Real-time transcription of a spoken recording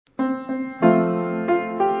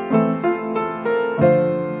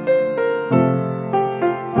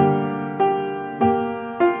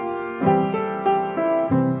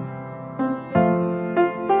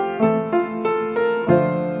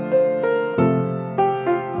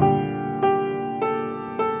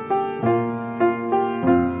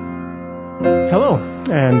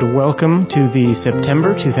and welcome to the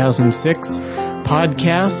September 2006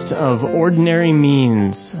 podcast of Ordinary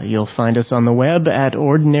Means. You'll find us on the web at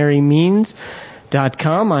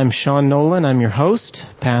ordinarymeans.com. I'm Sean Nolan. I'm your host,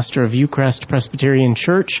 pastor of Eucharist Presbyterian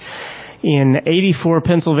Church in 84,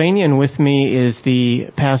 Pennsylvania, and with me is the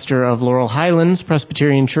pastor of Laurel Highlands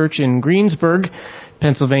Presbyterian Church in Greensburg,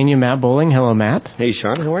 Pennsylvania, Matt Bowling. Hello, Matt. Hey,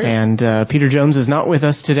 Sean. How are you? And Peter Jones is not with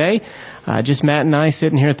us today. Just Matt and I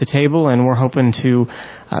sitting here at the table, and we're hoping to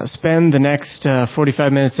spend the next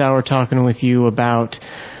 45 minutes, hour talking with you about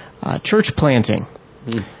church planting.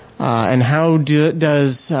 And how do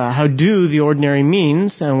the ordinary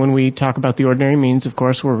means, and when we talk about the ordinary means, of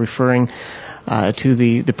course, we're referring to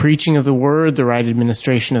the preaching of the Word, the right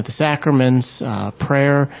administration of the sacraments,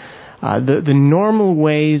 prayer, the normal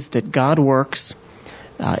ways that God works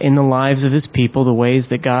in the lives of His people, the ways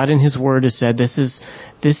that God in His Word has said, this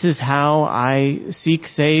is how I seek,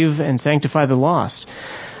 save, and sanctify the lost.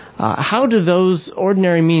 How do those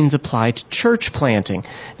ordinary means apply to church planting?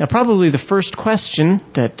 Now, probably the first question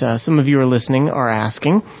that some of you are listening are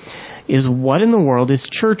asking is, what in the world is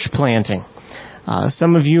church planting?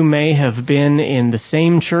 Some of you may have been in the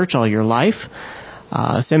same church all your life.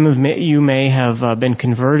 Some of you may have been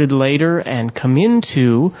converted later and come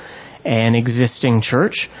into an existing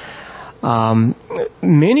church.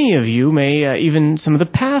 Many of you may, even some of the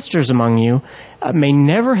pastors among you, may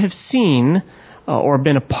never have seen or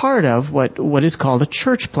been a part of what is called a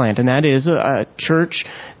church plant, and that is a church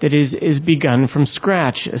that is begun from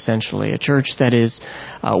scratch, essentially. A church that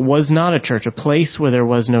was not a church, a place where there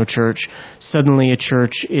was no church. Suddenly a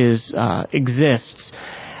church exists.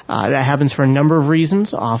 That happens for a number of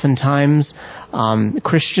reasons. Oftentimes,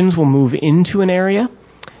 Christians will move into an area,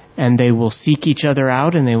 and they will seek each other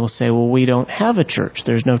out, and they will say, well, we don't have a church.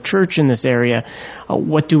 There's no church in this area.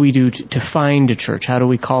 What do we do to find a church? How do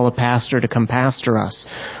we call a pastor to come pastor us?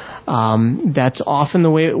 That's often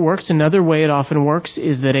the way it works. Another way it often works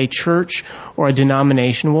is that a church or a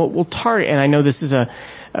denomination will target, and I know this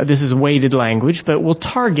is weighted language, but we'll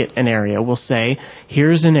target an area. We'll say,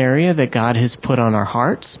 here's an area that God has put on our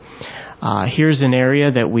hearts. Here's an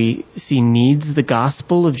area that we see needs the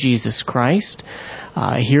gospel of Jesus Christ.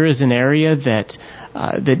 Here is an area that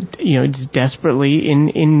is desperately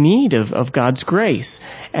in need of God's grace.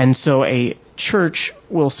 And so a church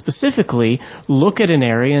will specifically look at an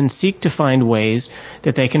area and seek to find ways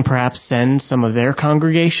that they can perhaps send some of their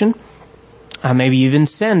congregation, maybe even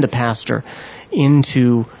send a pastor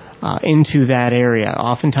into that area.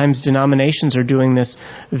 Oftentimes denominations are doing this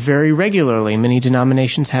very regularly. Many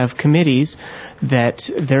denominations have committees that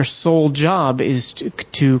their sole job is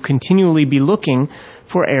to continually be looking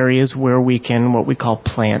for areas where we can, what we call,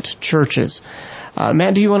 plant churches.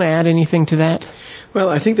 Matt, do you want to add anything to that? Well,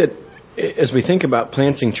 I think that as we think about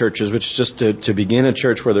planting churches, which is just to begin a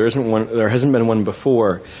church where there hasn't been one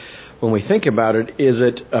before, when we think about it, is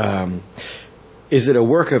it a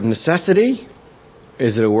work of necessity?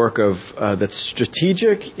 Is it a work of that's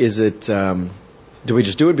strategic? Is it do we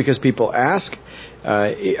just do it because people ask?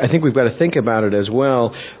 I think we've got to think about it as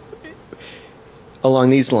well along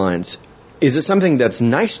these lines. Is it something that's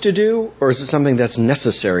nice to do, or is it something that's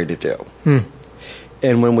necessary to do?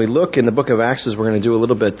 And when we look in the book of Acts, as we're going to do a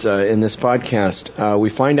little bit in this podcast, we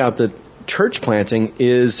find out that church planting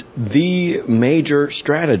is the major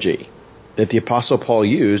strategy that the Apostle Paul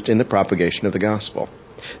used in the propagation of the gospel.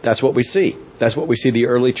 That's what we see. That's what we see the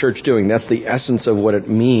early church doing. That's the essence of what it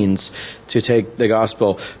means to take the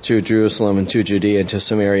gospel to Jerusalem and to Judea and to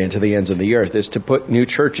Samaria and to the ends of the earth, is to put new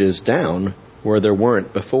churches down where there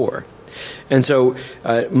weren't before. And so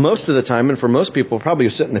most of the time, and for most people probably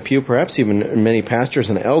who sit in the pew, perhaps even many pastors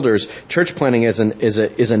and elders, church planting is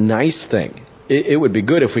a nice thing. It would be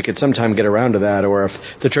good if we could sometime get around to that, or if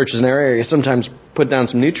the churches in our area sometimes put down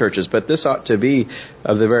some new churches. But this ought to be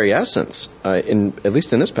of the very essence, at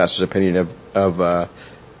least in this pastor's opinion, of the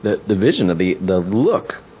vision, of the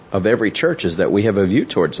look of every church, is that we have a view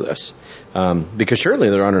towards this. Because surely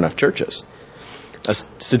there aren't enough churches.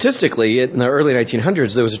 Statistically, in the early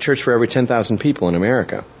 1900s, there was a church for every 10,000 people in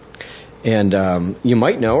America. And you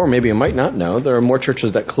might know, or maybe you might not know, there are more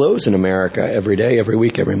churches that close in America every day, every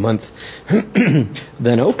week, every month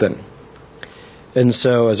than open. And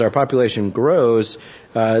so as our population grows,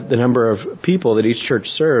 the number of people that each church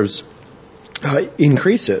serves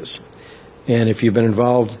increases. And if you've been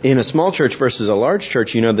involved in a small church versus a large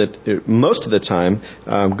church, you know that most of the time,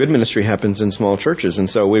 good ministry happens in small churches. And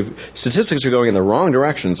so statistics are going in the wrong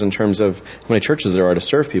directions in terms of how many churches there are to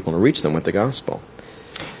serve people and reach them with the gospel.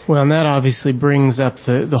 Well, and that obviously brings up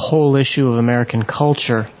the whole issue of American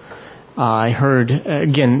culture I heard,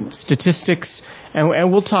 again, statistics,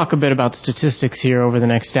 and we'll talk a bit about statistics here over the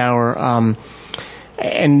next hour.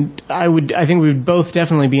 And I think we would both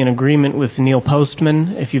definitely be in agreement with Neil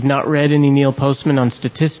Postman. If you've not read any Neil Postman on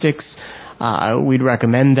statistics, we'd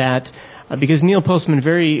recommend that. Because Neil Postman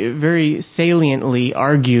very, very saliently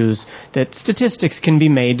argues that statistics can be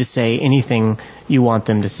made to say anything you want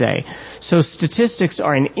them to say. So statistics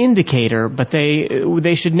are an indicator, but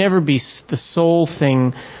they should never be the sole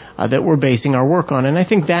thing that we're basing our work on. And I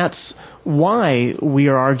think that's why we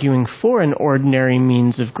are arguing for an ordinary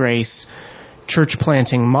means of grace church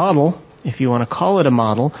planting model, if you want to call it a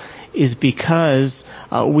model, is because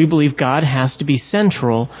we believe God has to be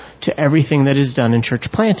central to everything that is done in church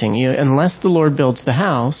planting. Unless the Lord builds the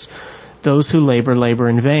house, those who labor, labor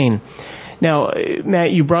in vain. Now,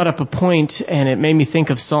 Matt, you brought up a point, and it made me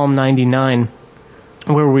think of Psalm 99,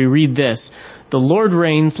 where we read this: "The Lord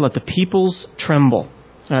reigns, let the peoples tremble."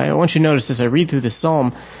 I want you to notice as I read through this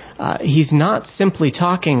psalm, he's not simply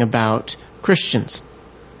talking about Christians.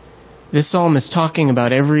 This psalm is talking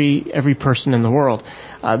about every person in the world.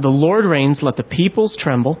 The Lord reigns, let the peoples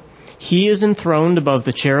tremble. He is enthroned above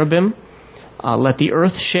the cherubim. Let the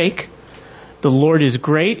earth shake. The Lord is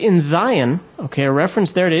great in Zion. Okay, a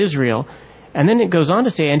reference there to Israel. And then it goes on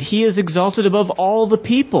to say, and he is exalted above all the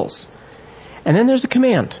peoples. And then there's a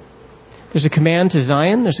command. There's a command to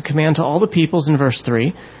Zion. There's a command to all the peoples in verse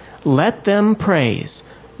 3. Let them praise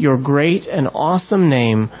your great and awesome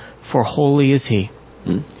name, for holy is he.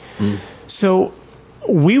 Mm-hmm. So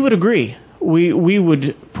we would agree, we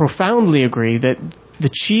would profoundly agree that the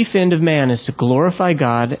chief end of man is to glorify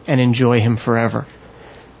God and enjoy him forever.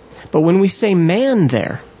 But when we say man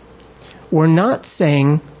there, we're not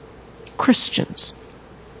saying Christians.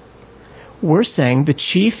 We're saying the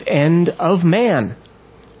chief end of man,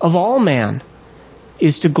 of all man,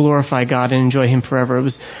 is to glorify God and enjoy him forever. It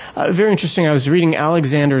was very interesting. I was reading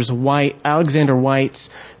Alexander White's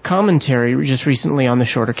commentary just recently on the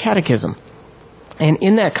Shorter Catechism. And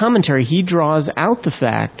in that commentary, he draws out the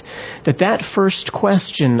fact that first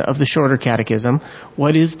question of the Shorter Catechism,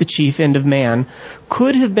 what is the chief end of man,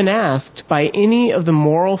 could have been asked by any of the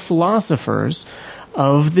moral philosophers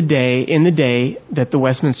of the day, in the day that the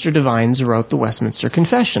Westminster Divines wrote the Westminster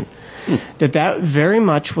Confession. That very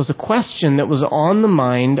much was a question that was on the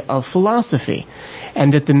mind of philosophy.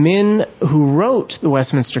 And that the men who wrote the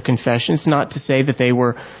Westminster Confession, it's not to say that they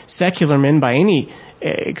were secular men by any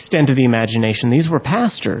extent of the imagination. These were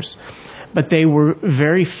pastors. But they were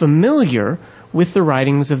very familiar with the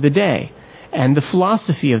writings of the day and the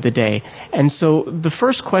philosophy of the day. And so the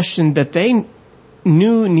first question that they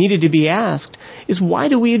knew needed to be asked is, why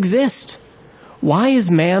do we exist? Why is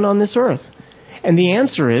man on this earth? And the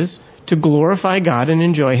answer is to glorify God and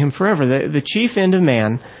enjoy him forever. The chief end of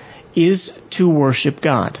man is to worship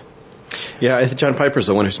God. Yeah, I think John Piper's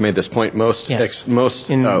the one who's made this point most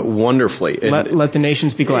wonderfully. Let the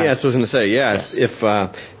nations be glad. Yeah, that's what I was going to say. Yeah, yes. If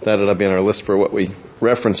that'll be on our list for what we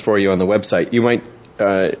reference for you on the website. You might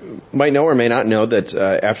know or may not know that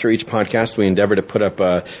after each podcast we endeavor to put up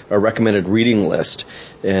a recommended reading list,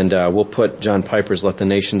 and we'll put John Piper's Let the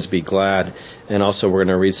Nations Be Glad, and also we're going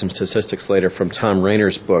to read some statistics later from Tom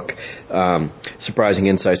Rainer's book, Surprising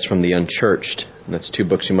Insights from the Unchurched. And that's two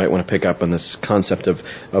books you might want to pick up on this concept of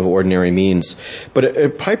ordinary means. But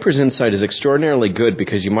Piper's insight is extraordinarily good,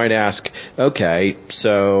 because you might ask, okay,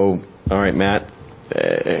 so, all right, Matt,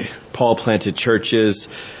 Paul planted churches.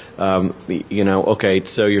 Okay,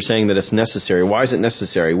 so you're saying that it's necessary. Why is it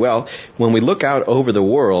necessary? Well, when we look out over the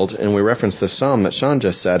world and we reference the psalm that Sean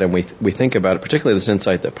just said, and we think about it, particularly this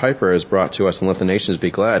insight that Piper has brought to us in Let the Nations Be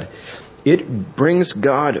Glad, it brings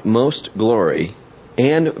God most glory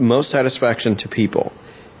and most satisfaction to people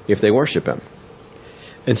if they worship him.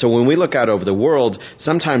 And so when we look out over the world,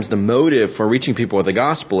 sometimes the motive for reaching people with the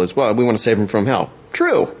gospel is, well, we want to save them from hell.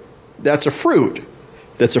 True. That's a fruit.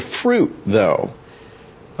 That's a fruit, though,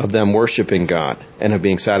 of them worshiping God and of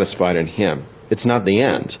being satisfied in him. It's not the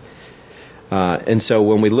end. And so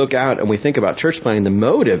when we look out and we think about church planting, the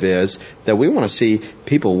motive is that we want to see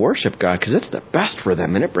people worship God because it's the best for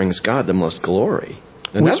them and it brings God the most glory.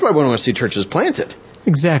 And that's why we want to see churches planted.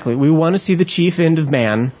 Exactly. We want to see the chief end of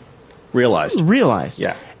man realized.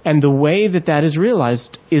 Yeah. And the way that is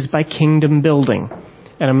realized is by kingdom building.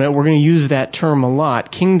 And we're going to use that term a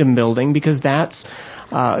lot, kingdom building, because that's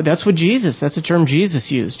a term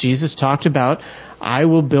Jesus used. Jesus talked about, I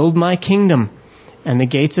will build my kingdom, and the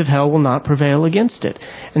gates of hell will not prevail against it.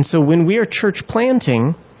 And so when we are church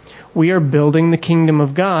planting, we are building the kingdom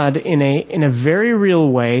of God in a very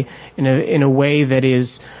real way, in a way that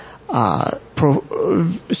is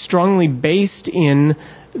strongly based in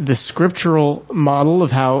the scriptural model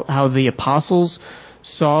of how the apostles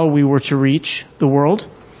saw we were to reach the world.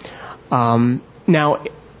 Now,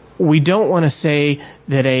 we don't want to say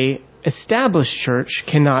that a established church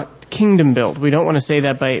cannot kingdom build. We don't want to say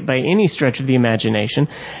that by any stretch of the imagination.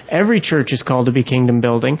 Every church is called to be kingdom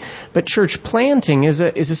building, but church planting is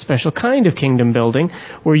a special kind of kingdom building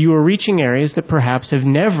where you are reaching areas that perhaps have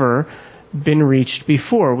never been reached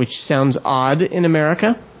before, which sounds odd in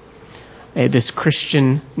America, this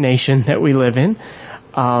Christian nation that we live in.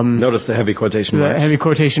 Notice the heavy quotation marks. The heavy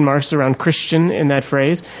quotation marks around Christian in that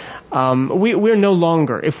phrase. We're no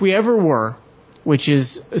longer, if we ever were, which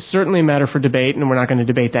is certainly a matter for debate, and we're not going to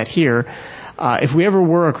debate that here. If we ever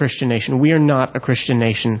were a Christian nation, we are not a Christian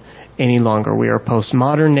nation any longer. We are a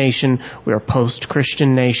postmodern nation. We are a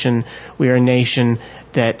post-Christian nation. We are a nation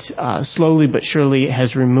that slowly but surely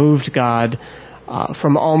has removed God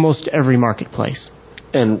from almost every marketplace.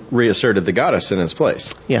 And reasserted the goddess in its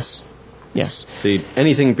place. Yes. Yes. See,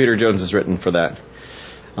 anything Peter Jones has written for that,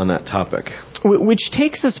 on that topic. Which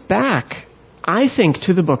takes us back, I think,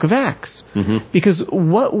 to the book of Acts. Mm-hmm. Because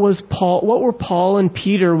what were Paul and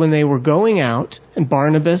Peter when they were going out, and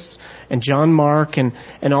Barnabas and John Mark and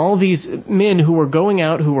all these men who were going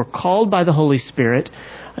out, who were called by the Holy Spirit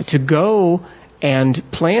to go and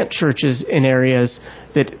plant churches in areas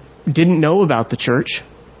that didn't know about the church.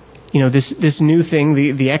 You know, this new thing,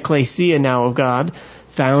 the ecclesia now of God,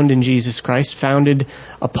 found in Jesus Christ, founded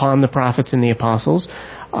upon the prophets and the apostles.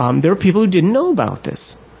 There were people who didn't know about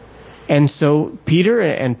this. And so Peter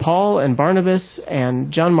and Paul and Barnabas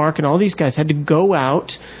and John Mark and all these guys had to go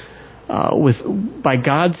out by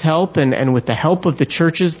God's help and with the help of the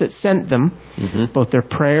churches that sent them, mm-hmm. both their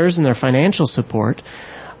prayers and their financial support,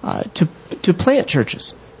 to plant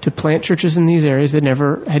churches. To plant churches in these areas that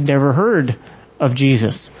had never heard of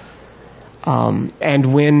Jesus. And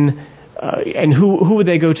who would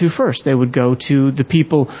they go to first? They would go to the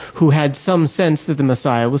people who had some sense that the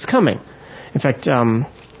Messiah was coming. In fact,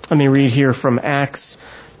 let me read here from Acts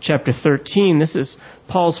chapter 13. This is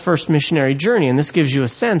Paul's first missionary journey, and this gives you a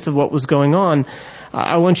sense of what was going on.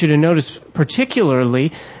 I want you to notice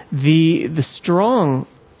particularly the strong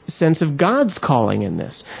sense of God's calling in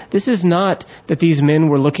this. This is not that these men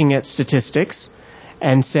were looking at statistics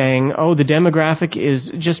and saying, oh, the demographic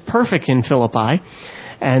is just perfect in Philippi,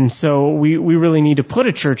 and so we really need to put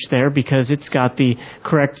a church there because it's got the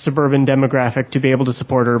correct suburban demographic to be able to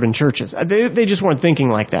support urban churches. They just weren't thinking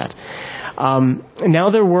like that. Now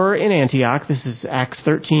there were in Antioch, this is Acts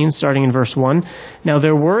 13, starting in verse 1. Now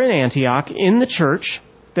there were in Antioch, in the church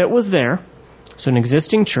that was there, so an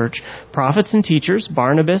existing church, prophets and teachers,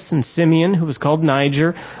 Barnabas and Simeon, who was called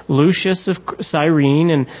Niger, Lucius of Cyrene,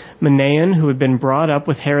 and Manaen, who had been brought up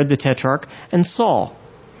with Herod the Tetrarch, and Saul.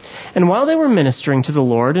 And while they were ministering to the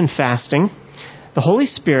Lord and fasting, the Holy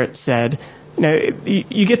Spirit said, now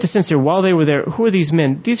you get the sense here, while they were there, who are these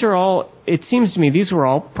men? These are all, it seems to me, these were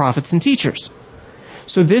all prophets and teachers.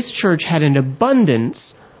 So this church had an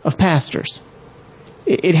abundance of pastors.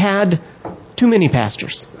 It had too many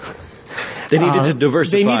pastors. They needed to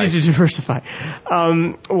diversify.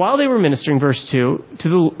 While they were ministering, verse 2, to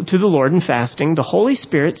the Lord and fasting, the Holy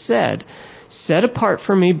Spirit said, set apart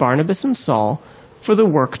for me Barnabas and Saul for the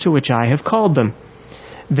work to which I have called them.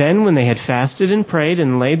 Then when they had fasted and prayed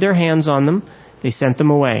and laid their hands on them, they sent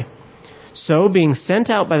them away. So being sent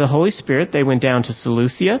out by the Holy Spirit, they went down to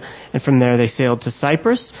Seleucia, and from there they sailed to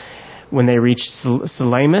Cyprus. When they reached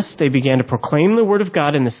Salamis, they began to proclaim the word of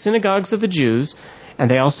God in the synagogues of the Jews, and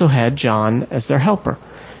they also had John as their helper.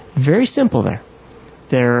 Very simple there.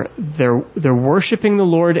 They're worshiping the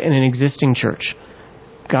Lord in an existing church.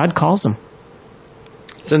 God calls them.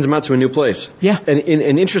 Sends them out to a new place. Yeah. And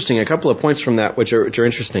interesting, a couple of points from that which are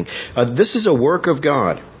interesting. This is a work of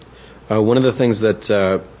God. One of the things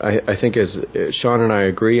that I think is Sean and I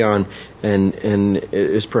agree on, and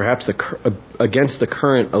is perhaps against the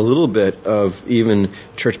current a little bit of even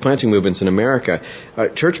church planting movements in America.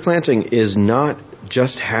 Church planting is not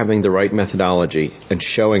just having the right methodology and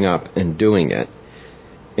showing up and doing it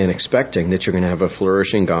and expecting that you're going to have a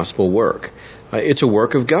flourishing gospel work. It's a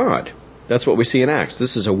work of God. That's what we see in Acts.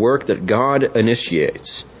 This is a work that God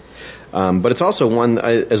initiates. But it's also one,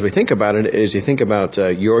 as we think about it, as you think about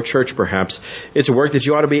your church perhaps, it's a work that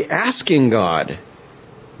you ought to be asking God.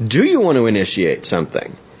 Do you want to initiate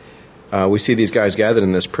something? We see these guys gathered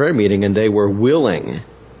in this prayer meeting, and they were willing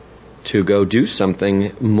to go do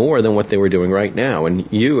something more than what they were doing right now.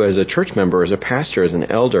 And you, as a church member, as a pastor, as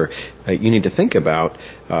an elder, you need to think about,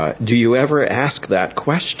 do you ever ask that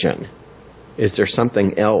question? Is there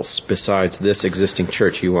something else besides this existing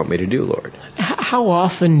church you want me to do, Lord? How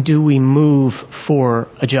often do we move for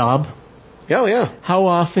a job? Oh, yeah. How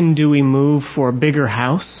often do we move for a bigger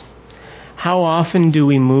house? How often do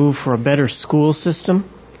we move for a better school system?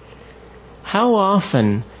 How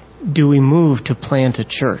often do we move to plant a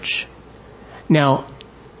church? Now,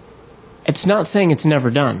 it's not saying it's never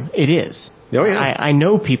done. It is. Oh, yeah. I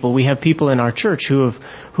know people. We have people in our church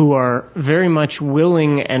who are very much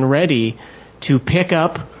willing and ready to pick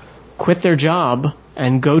up, quit their job,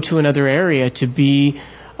 and go to another area to be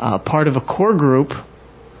part of a core group.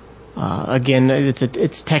 Again,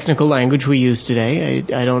 it's technical language we use today.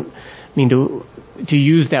 I don't mean to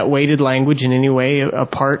use that weighted language in any way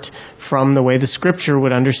apart from the way the Scripture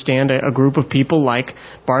would understand a group of people like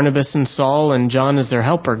Barnabas and Saul and John as their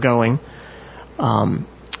helper going.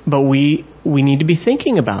 But we need to be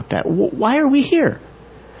thinking about that. Why are we here?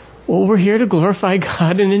 Well, we're here to glorify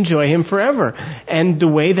God and enjoy Him forever. And the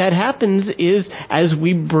way that happens is as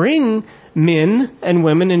we bring men and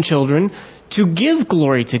women and children to give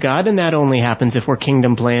glory to God, and that only happens if we're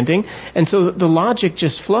kingdom planting. And so the logic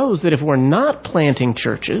just flows that if we're not planting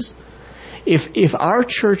churches, if our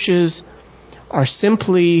churches are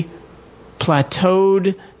simply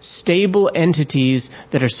plateaued, stable entities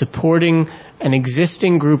that are supporting an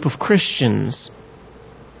existing group of Christians,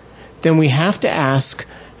 then we have to ask,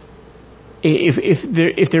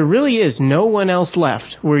 if there really is no one else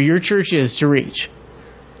left where your church is to reach,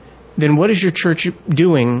 then what is your church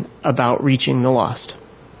doing about reaching the lost?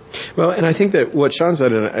 Well, and I think that what Sean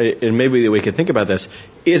said, and maybe we could think about this,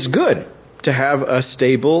 it's good to have a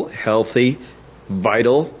stable, healthy,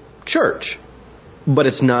 vital church, but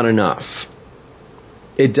it's not enough.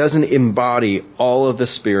 It doesn't embody all of the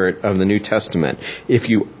spirit of the New Testament if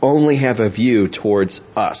you only have a view towards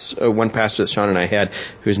us. One pastor that Sean and I had,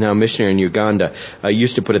 who's now a missionary in Uganda,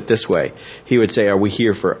 used to put it this way. He would say, are we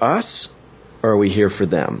here for us, or are we here for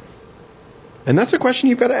them? And that's a question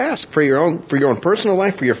you've got to ask for your own personal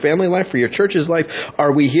life, for your family life, for your church's life.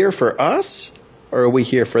 Are we here for us, or are we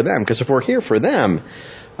here for them? Because if we're here for them,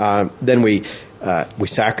 then we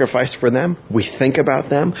sacrifice for them, we think about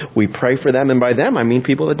them, we pray for them, and by them I mean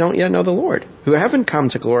people that don't yet know the Lord, who haven't come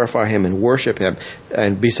to glorify Him and worship Him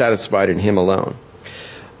and be satisfied in Him alone.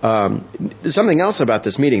 Something else about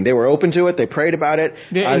this meeting. They were open to it. They prayed about it.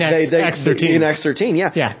 In Acts 13. In Acts 13,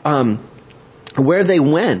 yeah. Yeah. Where they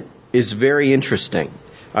went is very interesting.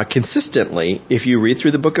 Consistently, if you read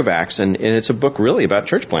through the book of Acts, and it's a book really about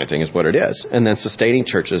church planting is what it is, and then sustaining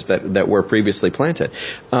churches that were previously planted.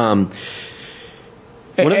 One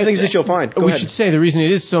of the things that you'll find... We should say the reason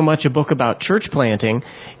it is so much a book about church planting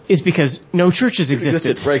is because no churches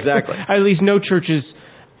existed. Right, exactly. At least no churches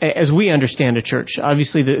as we understand a church.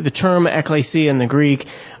 Obviously, the term ecclesia in the Greek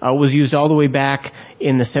was used all the way back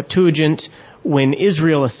in the Septuagint when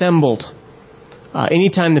Israel assembled.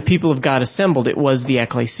 Anytime the people of God assembled, it was the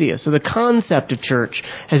ecclesia. So the concept of church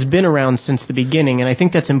has been around since the beginning, and I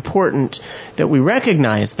think that's important that we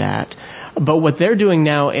recognize that. But what they're doing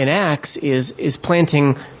now in Acts is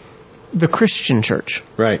planting the Christian church.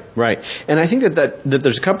 Right. And I think that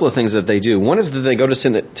there's a couple of things that they do. One is that they go to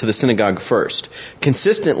the synagogue first.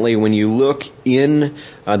 Consistently, when you look in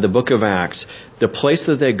the book of Acts, the place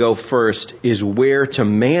that they go first is where, to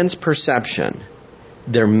man's perception,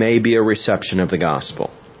 there may be a reception of the gospel.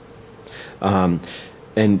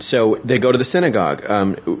 And so they go to the synagogue,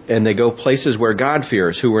 and they go places where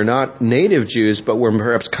God-fearers, who were not native Jews, but were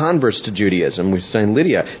perhaps converts to Judaism. We've seen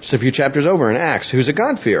Lydia just a few chapters over in Acts, who's a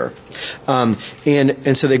God-fearer.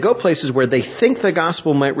 And so they go places where they think the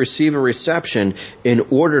gospel might receive a reception in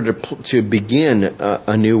order to begin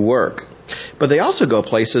a new work. But they also go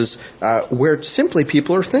places where simply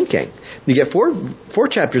people are thinking. You get four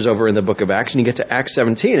chapters over in the book of Acts, and you get to Acts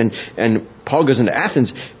 17, and Paul goes into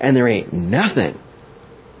Athens, and there ain't nothing.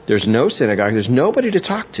 There's no synagogue. There's nobody to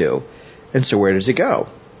talk to. And so where does he go?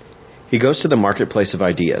 He goes to the marketplace of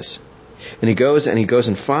ideas. And he goes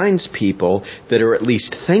and finds people that are at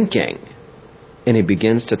least thinking. And he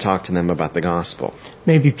begins to talk to them about the gospel.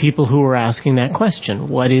 Maybe people who are asking that question.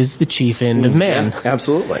 What is the chief end of man? Yeah,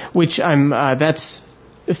 absolutely. Which that's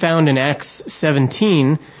found in Acts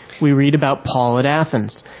 17. We read about Paul at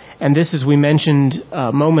Athens. And this, as we mentioned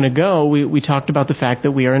a moment ago, we talked about the fact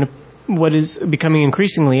that we are in what is becoming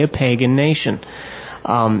increasingly a pagan nation.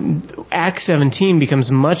 Acts 17 becomes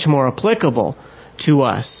much more applicable to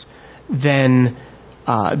us than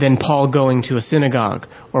Paul going to a synagogue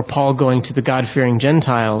or Paul going to the God-fearing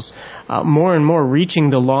Gentiles. More and more reaching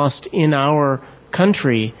the lost in our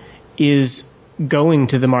country is going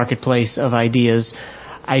to the marketplace of ideas.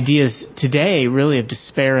 Ideas today, really, of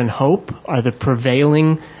despair and hope are the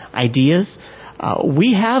prevailing ideas.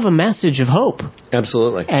 We have a message of hope.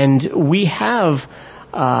 Absolutely. And we have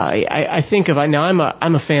I think of, now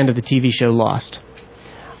I'm a fan of the TV show Lost,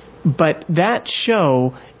 but that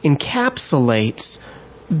show encapsulates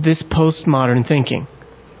this postmodern thinking.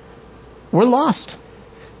 We're lost.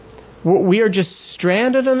 We are just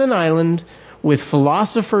stranded on an island with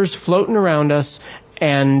philosophers floating around us,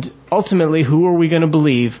 and ultimately, who are we going to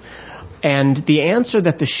believe? And the answer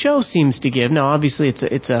that the show seems to give, now obviously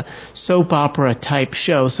it's a soap opera type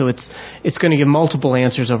show, so it's going to give multiple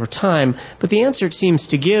answers over time, but the answer it seems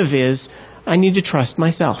to give is, I need to trust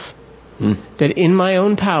myself. That in my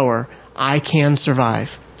own power, I can survive.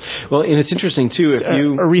 Well, and it's interesting too, if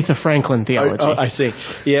you... Aretha Franklin theology. Oh, I see.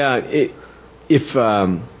 Yeah, if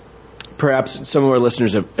perhaps some of our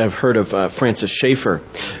listeners have heard of Francis Schaeffer.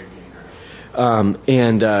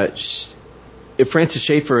 Francis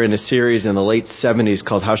Schaeffer, in a series in the late 70s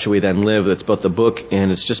called How Should We Then Live, that's both the book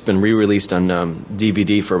and it's just been re-released on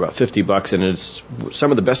DVD for about $50, and it's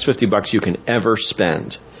some of the best $50 you can ever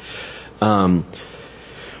spend.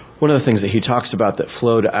 One of the things that he talks about that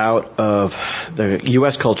flowed out of the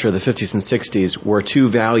U.S. culture of the 50s and 60s were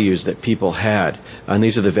two values that people had. And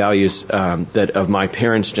these are the values that of my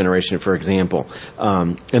parents' generation, for example.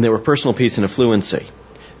 And they were personal peace and affluency.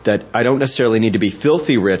 That I don't necessarily need to be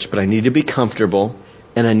filthy rich, but I need to be comfortable,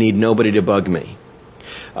 and I need nobody to bug me.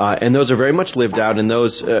 And those are very much lived out in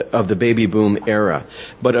those of the baby boom era.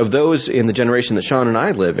 But of those in the generation that Sean and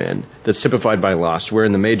I live in, that's typified by Lost, we're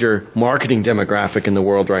in the major marketing demographic in the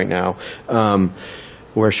world right now,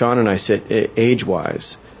 where Sean and I sit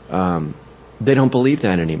age-wise, they don't believe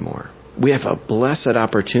that anymore. We have a blessed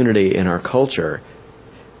opportunity in our culture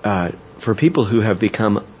for people who have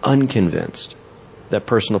become unconvinced that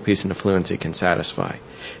personal peace and affluency can satisfy.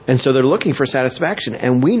 And so they're looking for satisfaction,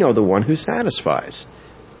 and we know the one who satisfies.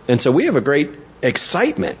 And so we have a great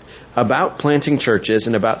excitement about planting churches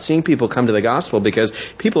and about seeing people come to the gospel, because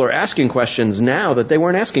people are asking questions now that they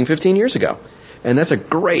weren't asking 15 years ago. And that's a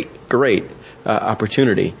great, great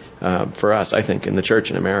opportunity for us, I think, in the church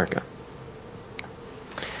in America.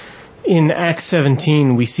 In Acts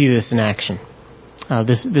 17, we see this in action.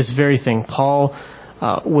 This very thing. Paul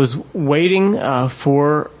was waiting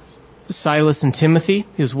for Silas and Timothy.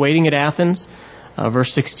 He was waiting at Athens.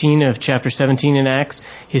 Verse 16 of chapter 17 in Acts.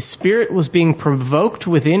 His spirit was being provoked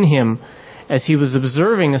within him as he was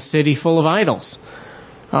observing a city full of idols.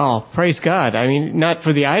 Oh, praise God. I mean, not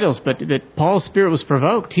for the idols, but that Paul's spirit was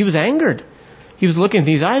provoked. He was angered. He was looking at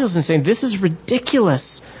these idols and saying, this is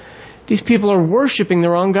ridiculous. These people are worshiping the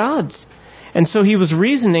wrong gods. And so he was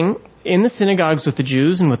reasoning in the synagogues with the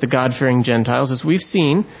Jews and with the God-fearing Gentiles, as we've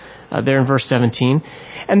seen there in verse 17.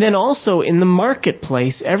 And then also in the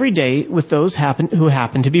marketplace every day with those who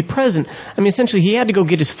happened to be present. I mean, essentially, he had to go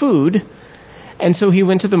get his food. And so he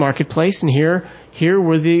went to the marketplace, and here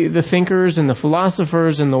were the thinkers and the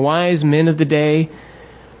philosophers and the wise men of the day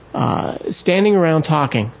standing around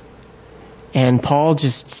talking. And Paul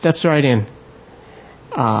just steps right in.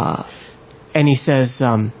 And he says,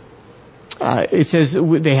 it says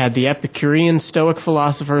they had the Epicurean Stoic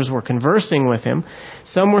philosophers were conversing with him.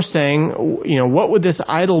 Some were saying, what would this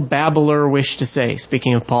idle babbler wish to say?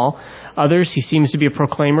 Speaking of Paul. Others, he seems to be a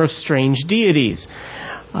proclaimer of strange deities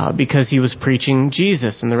because he was preaching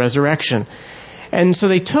Jesus and the resurrection. And so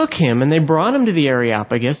they took him and they brought him to the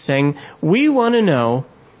Areopagus, saying, we want to know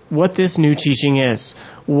what this new teaching is.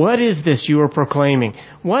 What is this you are proclaiming?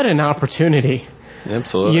 What an opportunity.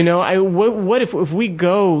 Absolutely. What if we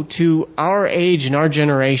go to our age and our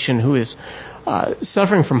generation who is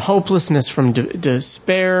suffering from hopelessness, from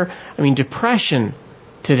despair, depression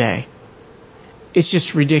today. It's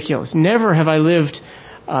just ridiculous. Never have I lived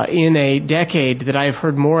in a decade that I have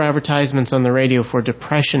heard more advertisements on the radio for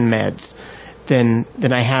depression meds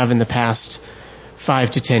than I have in the past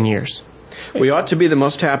 5 to 10 years. We ought to be the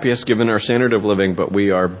most happiest given our standard of living, but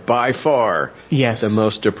we are by far the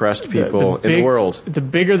most depressed people in the world. The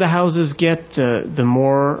bigger the houses get, the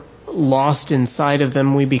more lost inside of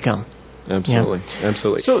them we become. Absolutely, yeah.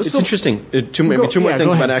 Absolutely. So it's interesting. Two more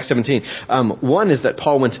things about Acts 17. One is that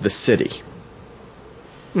Paul went to the city.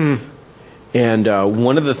 And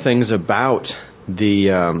one of the things about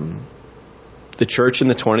the church in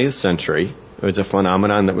the 20th century was a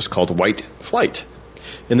phenomenon that was called white flight.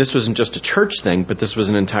 And this wasn't just a church thing, but this was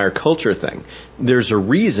an entire culture thing. There's a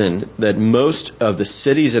reason that most of the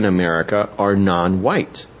cities in America are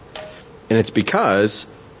non-white. And it's because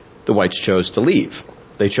the whites chose to leave.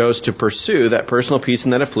 They chose to pursue that personal peace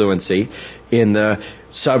and that affluency in the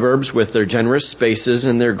suburbs with their generous spaces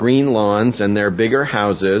and their green lawns and their bigger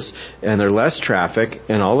houses and their less traffic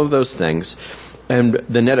and all of those things. And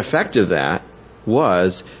the net effect of that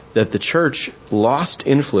was that the church lost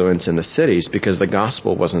influence in the cities because the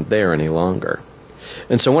gospel wasn't there any longer.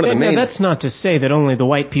 And so one of the main... Now, that's not to say that only the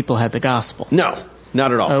white people had the gospel. No,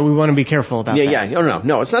 not at all. We want to be careful about that. Yeah.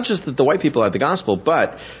 No. It's not just that the white people had the gospel,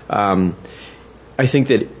 but I think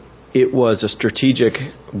that it was a strategic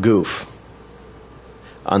goof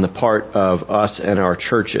on the part of us and our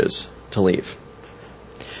churches to leave.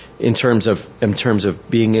 In terms of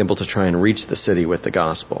being able to try and reach the city with the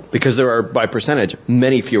gospel. Because there are, by percentage,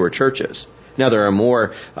 many fewer churches. Now, there are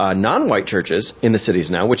more non-white churches in the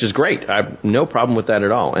cities now, which is great. I have no problem with that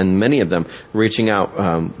at all. And many of them reaching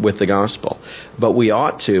out with the gospel. But we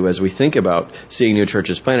ought to, as we think about seeing new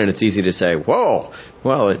churches planted, it's easy to say, whoa,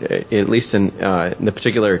 well, at least in the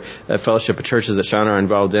particular fellowship of churches that Sean are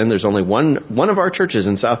involved in, there's only one of our churches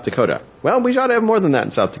in South Dakota. Well, we ought to have more than that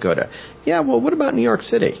in South Dakota. Yeah, well, what about New York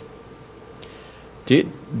City?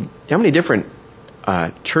 How many different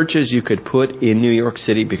churches you could put in New York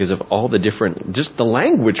City because of all the different, just the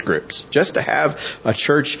language groups, just to have a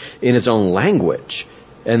church in its own language.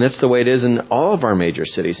 And that's the way it is in all of our major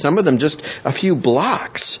cities. Some of them just a few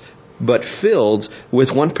blocks, but filled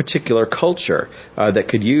with one particular culture that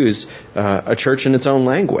could use a church in its own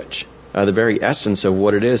language. The very essence of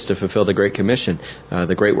what it is to fulfill the Great Commission,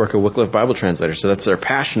 the great work of Wycliffe Bible Translators. So that's their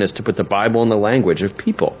passion, is to put the Bible in the language of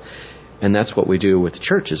people. And that's what we do with the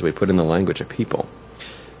churches. We put in the language of people.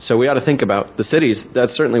 So we ought to think about the cities.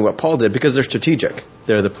 That's certainly what Paul did, because they're strategic.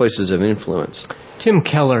 They're the places of influence. Tim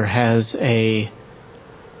Keller has a...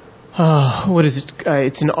 what is it?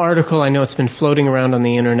 It's an article. I know it's been floating around on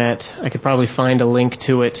the internet. I could probably find a link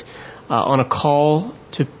to it on a call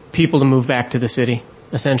to people to move back to the city,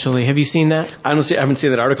 essentially. Have you seen that? I haven't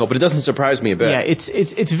seen that article, but it doesn't surprise me a bit. Yeah,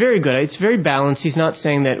 it's very good. It's very balanced. He's not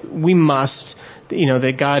saying that we must...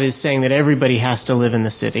 that God is saying that everybody has to live in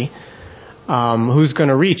the city. Who's going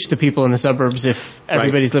to reach the people in the suburbs if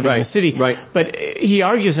everybody's living in the city? Right. But he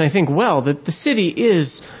argues, and I think, that the city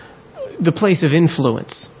is the place of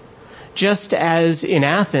influence. Just as in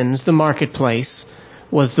Athens, the marketplace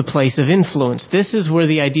was the place of influence. This is where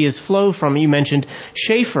the ideas flow from. You mentioned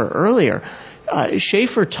Schaeffer earlier.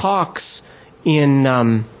 Schaeffer talks in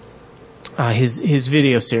his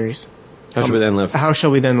video series. How Shall We Then Live? How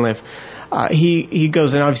Shall We Then Live? He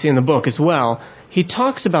goes, and obviously in the book as well, he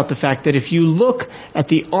talks about the fact that if you look at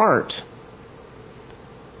the art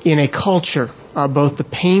in a culture, both the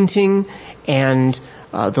painting and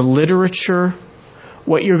the literature,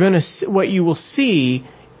 what you will see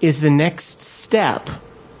is the next step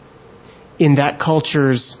in that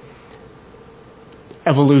culture's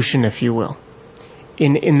evolution, if you will,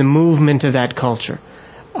 in the movement of that culture.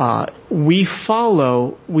 We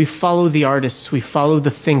follow the artists, we follow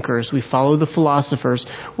the thinkers, we follow the philosophers,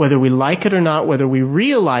 whether we like it or not, whether we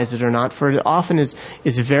realize it or not, for it often is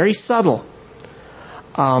very subtle.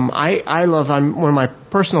 I'm one of my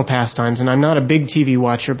personal pastimes, and I'm not a big TV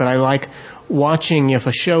watcher, but I like watching. If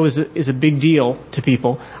a show is a big deal to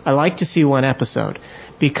people, I like to see one episode,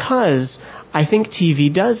 because I think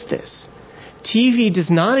TV does this. TV does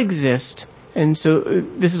not exist. And so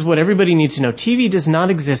this is what everybody needs to know. TV does not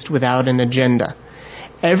exist without an agenda.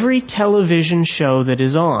 Every television show that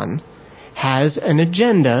is on has an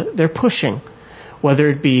agenda they're pushing, whether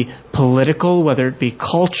it be political, whether it be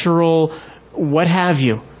cultural, what have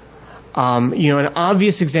you. An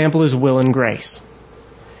obvious example is Will and Grace.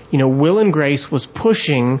 Will and Grace was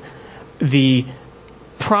pushing the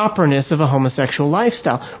properness of a homosexual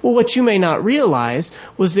lifestyle. Well, what you may not realize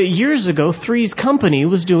was that years ago, Three's Company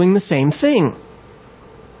was doing the same thing.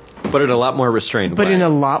 But in a lot more restrained way. But in a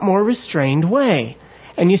lot more restrained way.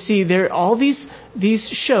 And you see, all these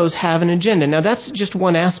shows have an agenda. Now, that's just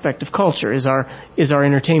one aspect of culture, is our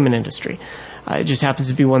entertainment industry. It just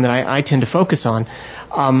happens to be one that I tend to focus on.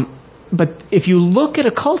 But if you look at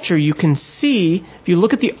a culture, you can see, if you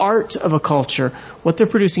look at the art of a culture, what they're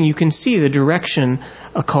producing, you can see the direction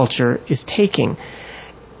a culture is taking.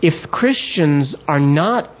 If Christians are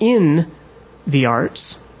not in the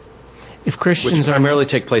arts, if Christians which primarily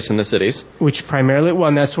take place in the cities.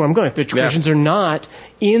 And that's where I'm going. If the Christians are not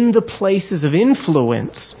in the places of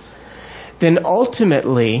influence, then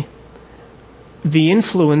ultimately the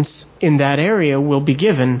influence in that area will be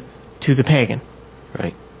given to the pagan.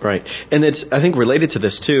 Right. And it's, I think, related to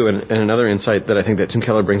this, too, and another insight that I think that Tim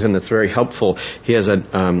Keller brings in that's very helpful. He has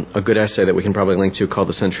a good essay that we can probably link to called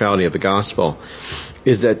The Centrality of the Gospel,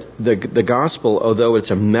 is that the gospel, although it's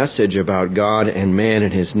a message about God and man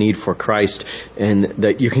and his need for Christ, and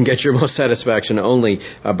that you can get your most satisfaction only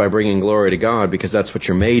by bringing glory to God, because that's what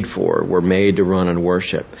you're made for. We're made to run and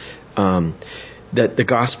worship. That the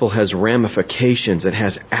gospel has ramifications. It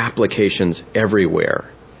has applications everywhere.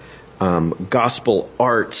 Gospel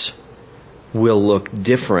art will look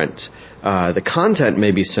different. The content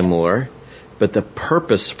may be similar, but the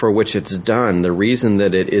purpose for which it's done, the reason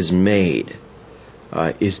that it is made,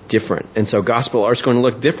 is different. And so gospel art's going to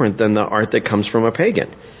look different than the art that comes from a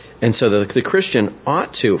pagan. And so the Christian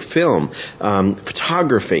ought to film,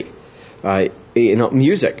 photography,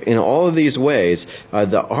 music, in all of these ways,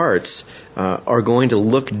 the arts are going to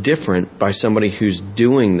look different by somebody who's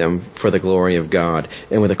doing them for the glory of God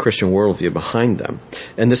and with a Christian worldview behind them.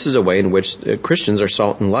 And this is a way in which Christians are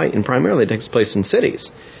salt and light, and primarily it takes place in cities.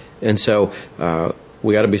 And so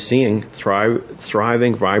we ought to be seeing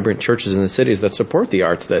thriving, vibrant churches in the cities that support the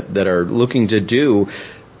arts, that are looking to do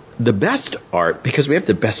the best art because we have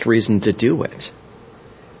the best reason to do it,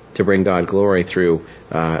 to bring God glory through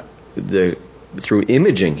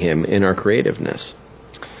imaging Him in our creativeness.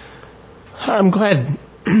 I'm glad.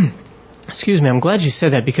 Excuse me. I'm glad you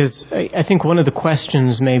said that, because I think one of the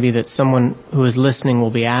questions maybe that someone who is listening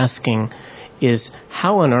will be asking is,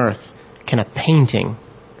 how on earth can a painting,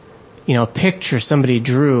 a picture somebody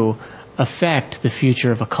drew, affect the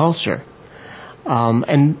future of a culture?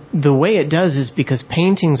 And the way it does is because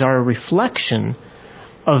paintings are a reflection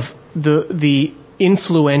of the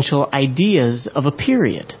influential ideas of a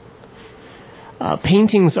period.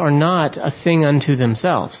 Paintings are not a thing unto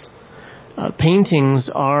themselves. Paintings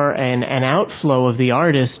are an outflow of the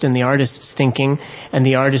artist and the artist's thinking, and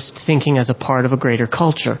the artist thinking as a part of a greater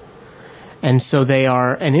culture. And so they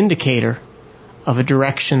are an indicator of a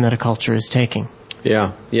direction that a culture is taking.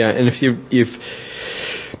 Yeah. And if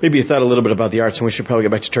maybe you thought a little bit about the arts, and we should probably get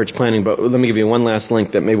back to church planning, but let me give you one last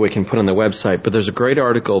link that maybe we can put on the website. But there's a great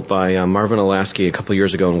article by Marvin Olasky a couple of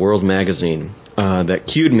years ago in World Magazine that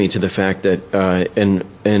cued me to the fact that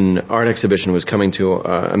an art exhibition was coming to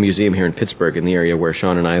a museum here in Pittsburgh, in the area where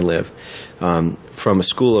Sean and I live, from a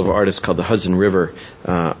school of artists called the Hudson River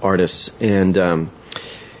Artists. And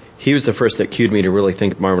he was the first that cued me to really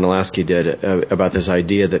think, Marvin Olasky did, about this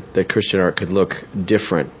idea that Christian art could look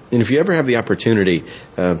different. And if you ever have the opportunity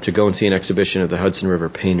to go and see an exhibition of the Hudson River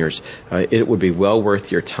painters, it would be well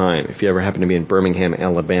worth your time. If you ever happen to be in Birmingham,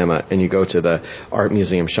 Alabama, and you go to the art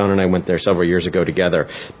museum, Sean and I went there several years ago together,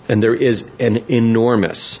 and there is an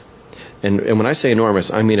enormous, and when I say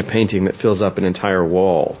enormous, I mean a painting that fills up an entire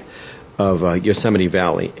wall of Yosemite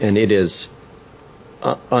Valley, and it is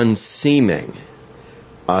unseeming.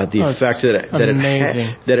 The effect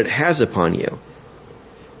that it has upon you.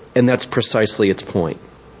 And that's precisely its point,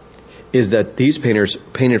 is that these painters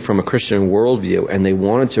painted from a Christian worldview, and they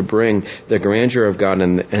wanted to bring the grandeur of God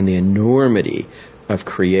and the enormity of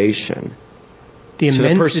creation, the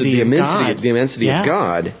immensity of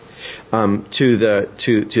God, to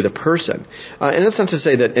the person. And that's not to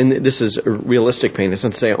say that, and this is realistic painting, it's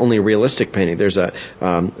not to say only realistic painting. There's a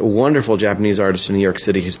wonderful Japanese artist in New York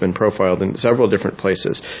City who's been profiled in several different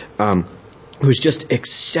places, who's just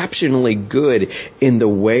exceptionally good in the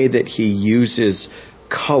way that he uses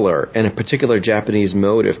color and a particular Japanese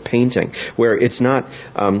mode of painting, where it's not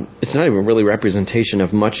even really representation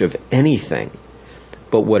of much of anything.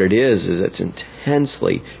 But what it is it's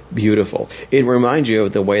intensely beautiful. It reminds you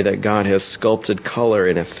of the way that God has sculpted color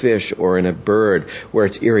in a fish or in a bird, where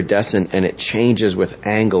it's iridescent and it changes with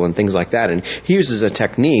angle and things like that. And he uses a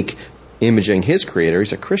technique, imaging his creator,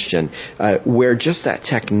 he's a Christian, where just that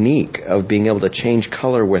technique of being able to change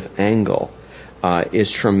color with angle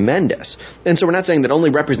is tremendous. And so we're not saying that only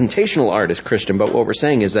representational art is Christian, but what we're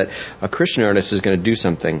saying is that a Christian artist is going to do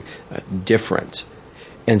something different.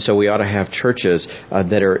 And so we ought to have churches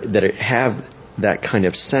that have that kind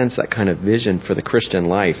of sense, that kind of vision for the Christian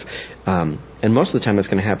life. And most of the time that's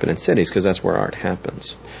going to happen in cities, because that's where art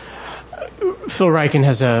happens. Phil Ryken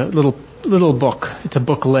has a little book. It's a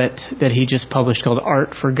booklet that he just published called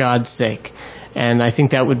Art for God's Sake. And I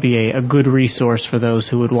think that would be a good resource for those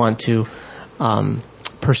who would want to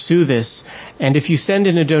pursue this. And if you send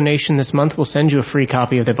in a donation this month, we'll send you a free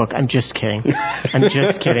copy of the book. I'm just kidding. I'm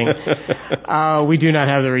just kidding. We do not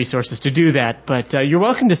have the resources to do that, but you're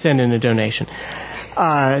welcome to send in a donation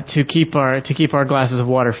to keep our glasses of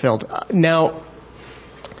water filled. Now,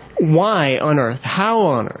 why on earth, how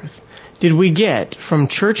on earth did we get from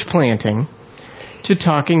church planting to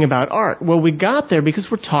talking about art? Well, we got there because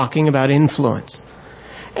we're talking about influence.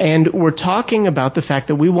 And we're talking about the fact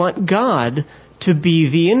that we want God to be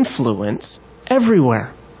the influence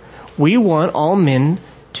everywhere. We want all men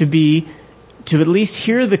to at least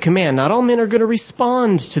hear the command. Not all men are going to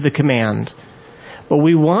respond to the command, but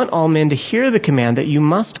we want all men to hear the command that you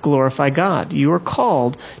must glorify God. You are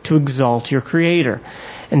called to exalt your Creator.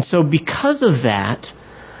 And so because of that,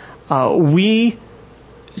 we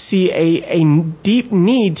see a deep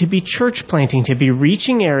need to be church planting, to be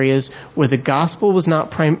reaching areas where the gospel was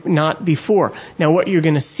not before. Now, what you're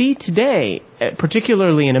going to see today,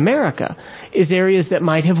 particularly in America, is areas that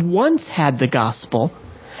might have once had the gospel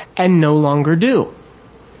and no longer do.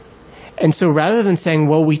 And so rather than saying,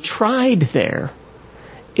 well, we tried there,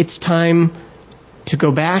 it's time to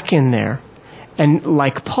go back in there and,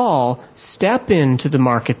 like Paul, step into the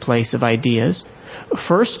marketplace of ideas.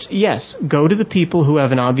 First, yes, go to the people who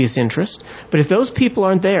have an obvious interest. But if those people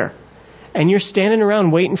aren't there, and you're standing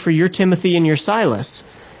around waiting for your Timothy and your Silas,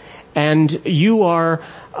 and you are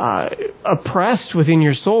oppressed within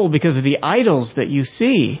your soul because of the idols that you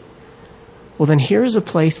see, well, then here's a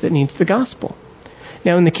place that needs the gospel.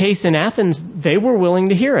 Now, in the case in Athens, they were willing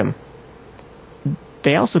to hear him.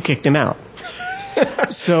 They also kicked him out.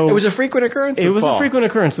 So it was a frequent occurrence with Paul. It was a frequent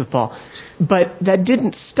occurrence with Paul. But that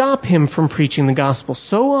didn't stop him from preaching the gospel.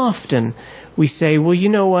 So often we say, well, you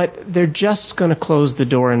know what? They're just going to close the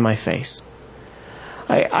door in my face.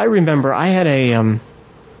 I remember I had a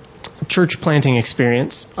church planting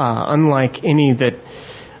experience, unlike any that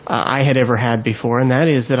I had ever had before, and that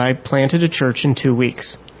is that I planted a church in 2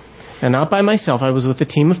 weeks. And not by myself. I was with a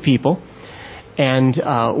team of people, and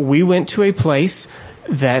we went to a place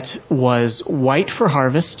that was white for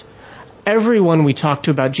harvest. Everyone we talked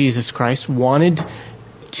to about Jesus Christ wanted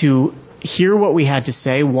to hear what we had to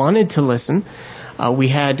say, wanted to listen. We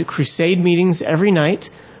had crusade meetings every night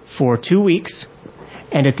for 2 weeks,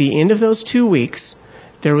 and at the end of those 2 weeks,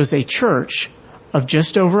 there was a church of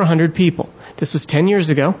just over 100 people. This was 10 years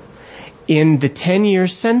ago. In the 10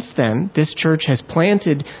 years since then, this church has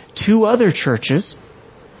planted 2 other churches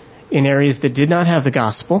in areas that did not have the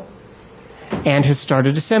gospel and has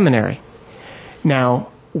started a seminary.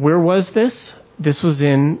 Now, where was this? This was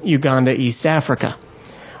in Uganda, East Africa.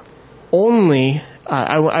 Only,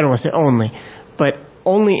 I don't want to say only, but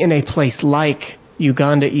only in a place like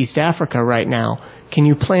Uganda, East Africa right now can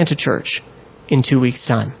you plant a church in 2 weeks'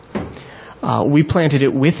 time. We planted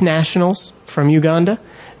it with nationals from Uganda.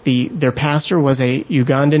 Their pastor was a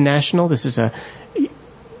Ugandan national. This is the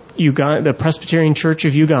Presbyterian Church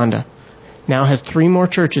of Uganda. Now has 3 more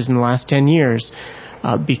churches in the last 10 years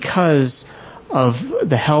because of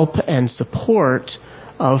the help and support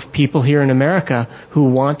of people here in America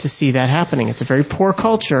who want to see that happening. It's a very poor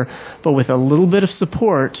culture, but with a little bit of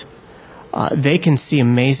support, they can see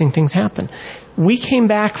amazing things happen. We came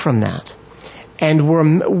back from that. And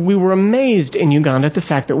we were amazed in Uganda at the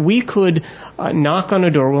fact that we could knock on a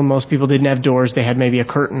door. Well, most people didn't have doors. They had maybe a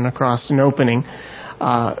curtain across an opening.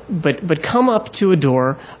 But come up to a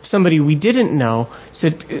door, somebody we didn't know,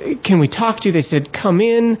 said, can we talk to you? They said, come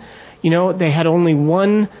in. You know, they had only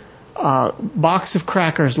 1 box of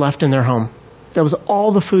crackers left in their home. That was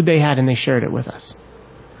all the food they had, and they shared it with us.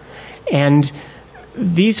 And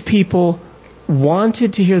these people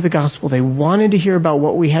wanted to hear the gospel. They wanted to hear about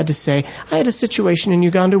what we had to say. I had a situation in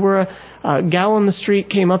Uganda where a gal on the street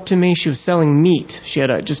came up to me. She was selling meat. She had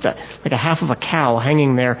like a half of a cow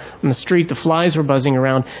hanging there on the street. The flies were buzzing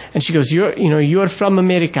around, and she goes, "You're from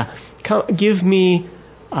America. Give me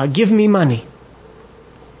money.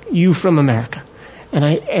 You from America?" And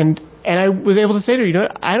I was able to say to her,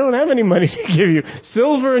 I don't have any money to give you.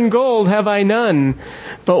 Silver and gold have I none,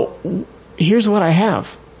 but here's what I have.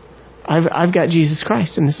 I've got Jesus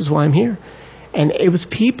Christ, and this is why I'm here. And it was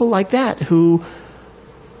people like that who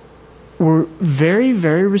were very,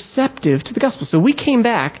 very receptive to the gospel. So we came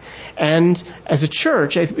back, and as a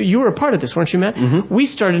church, you were a part of this, weren't you, Matt? Mm-hmm. We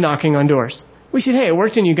started knocking on doors. We said, hey, it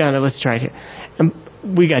worked in Uganda, let's try it here. And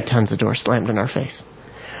we got tons of doors slammed in our face.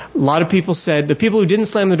 A lot of people said, the people who didn't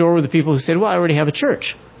slam the door were the people who said, well, I already have a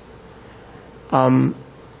church.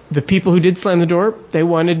 The people who did slam the door, they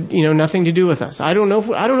wanted, nothing to do with us. I don't know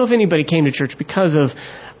if anybody came to church because of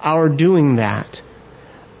our doing that,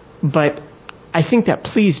 but I think that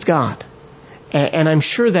pleased God, and I'm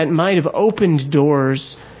sure that might have opened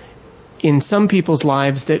doors in some people's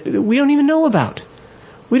lives that we don't even know about.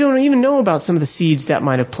 We don't even know about some of the seeds that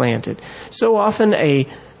might have planted. So often a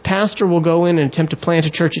pastor will go in and attempt to plant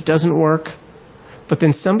a church. It doesn't work. But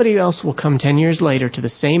then somebody else will come 10 years later to the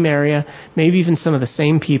same area, maybe even some of the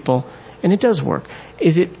same people, and it does work.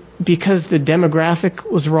 Is it because the demographic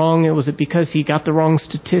was wrong? Was it because he got the wrong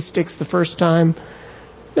statistics the first time?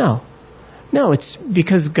 No. No, it's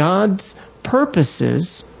because God's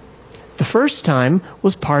purposes the first time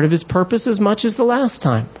was part of his purpose as much as the last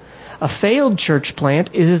time. A failed church plant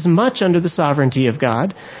is as much under the sovereignty of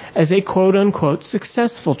God as a quote-unquote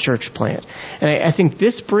successful church plant. And I think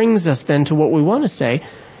this brings us then to what we want to say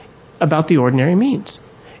about the ordinary means.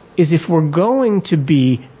 is if we're going to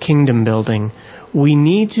be kingdom building, we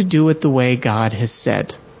need to do it the way God has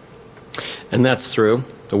said. And that's through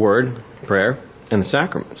the Word, prayer, and the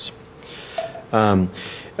sacraments.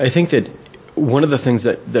 I think that one of the things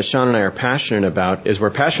that Sean and I are passionate about is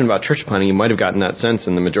we're passionate about church planning. You might have gotten that sense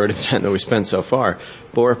in the majority of the time that we spent so far.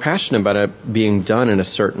 But we're passionate about it being done in a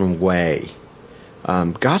certain way.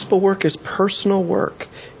 Gospel work is personal work.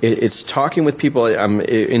 It's talking with people. I'm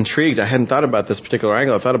intrigued. I hadn't thought about this particular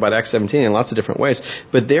angle. I thought about Acts 17 in lots of different ways.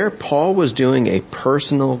 But there, Paul was doing a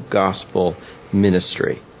personal gospel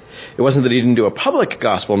ministry. It wasn't that he didn't do a public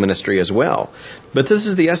gospel ministry as well. But this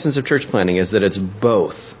is the essence of church planning, is that it's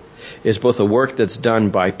both. It's both a work that's done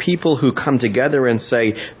by people who come together and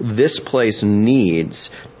say, this place needs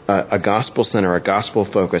a gospel center, a gospel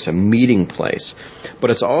focus, a meeting place. But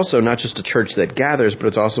it's also not just a church that gathers, but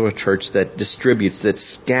it's also a church that distributes, that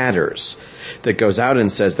scatters, that goes out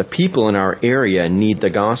and says the people in our area need the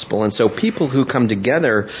gospel. And so people who come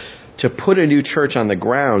together to put a new church on the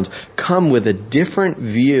ground come with a different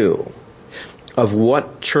view of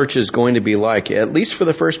what church is going to be like, at least for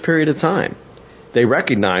the first period of time. They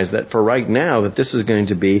recognize that for right now, that this is going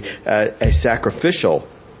to be a sacrificial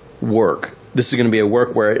work. This is going to be a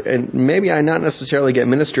work where, and maybe I not necessarily get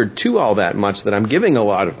ministered to all that much, that I'm giving a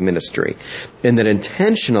lot of ministry, and that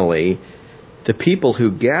intentionally the people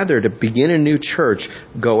who gather to begin a new church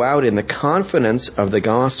go out in the confidence of the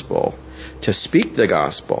gospel to speak the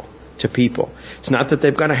gospel to people. It's not that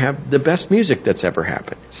they've got to have the best music that's ever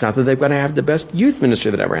happened. It's not that they've got to have the best youth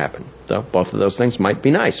ministry that ever happened. Though both of those things might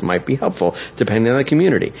be nice, might be helpful, depending on the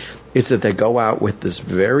community. It's that they go out with this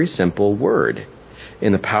very simple word.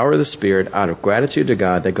 In the power of the Spirit, out of gratitude to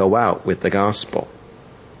God, they go out with the gospel.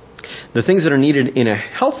 The things that are needed in a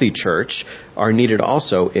healthy church are needed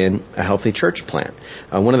also in a healthy church plant.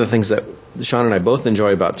 One of the things that Sean and I both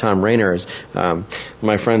enjoy about Thom Rainer is,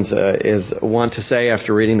 my friends want to say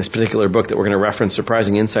after reading this particular book that we're going to reference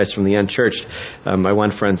Surprising Insights from the Unchurched. My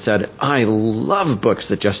one friend said, I love books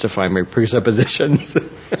that justify my presuppositions.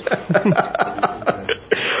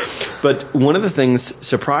 But one of the things,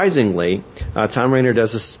 surprisingly, Thom Rainer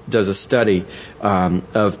does a study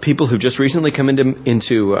of people who've just recently come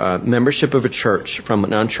into membership of a church from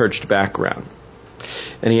an unchurched background.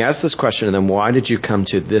 And he asked this question to them, why did you come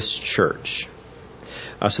to this church?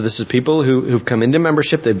 So this is people who've come into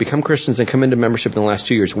membership, they've become Christians and come into membership in the last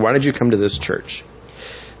 2 years. Why did you come to this church?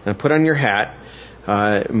 Now put on your hat,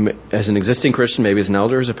 as an existing Christian, maybe as an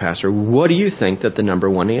elder, as a pastor, what do you think that the number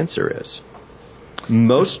one answer is?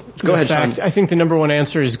 Go ahead, Sean. I think the number one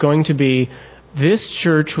answer is going to be, this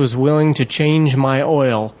church was willing to change my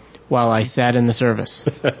oil while I sat in the service.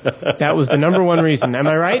 That was the number one reason. Am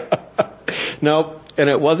I right? No, and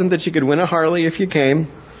it wasn't that you could win a Harley if you came,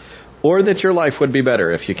 or that your life would be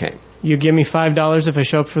better if you came. You give me $5 if I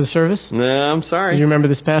show up for the service? No, I'm sorry. Do you remember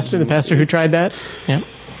this pastor, the pastor who tried that? Yeah.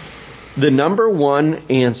 The number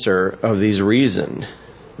one answer of these reasons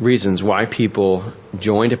why people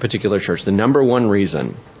joined a particular church, the number one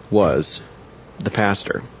reason was the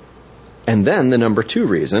pastor. And then the number two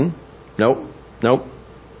reason, nope,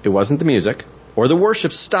 it wasn't the music or the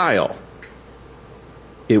worship style.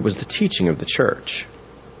 It was the teaching of the church.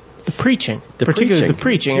 The preaching. Particularly the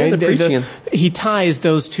preaching. Yeah, the preaching. He ties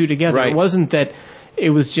those two together. Right. It wasn't that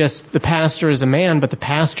it was just the pastor as a man, but the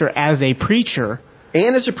pastor as a preacher.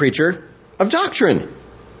 And as a preacher of doctrine.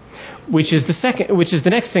 Which is the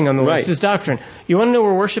next thing on the list, is doctrine. You want to know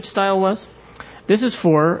where worship style was? This is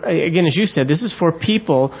for, again, as you said, this is for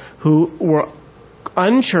people who were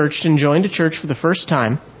unchurched and joined a church for the first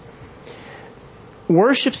time.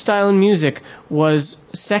 Worship style and music was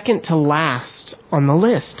second to last on the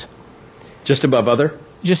list. Just above other?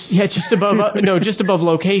 Just above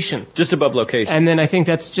location. Just above location. And then I think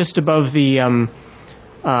that's just above the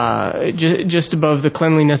just above the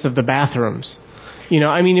cleanliness of the bathrooms. You know,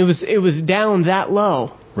 I mean, it was down that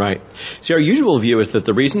low. Right. See, our usual view is that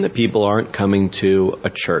the reason that people aren't coming to a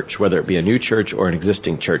church, whether it be a new church or an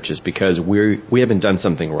existing church, is because we haven't done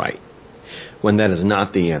something right. When that is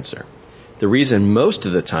not the answer. The reason most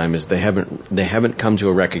of the time is they haven't come to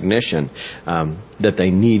a recognition that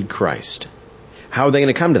they need Christ. How are they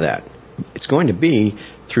going to come to that? It's going to be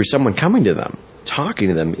through someone coming to them, talking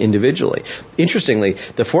to them individually. Interestingly,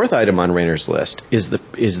 the fourth item on Rainer's list is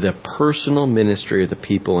the personal ministry of the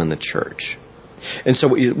people in the church. And so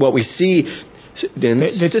what we see in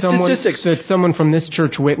statistics, that someone from this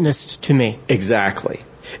church witnessed to me. Exactly.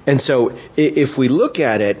 And so if we look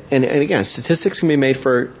at it, and again, statistics can be made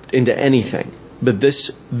into anything, but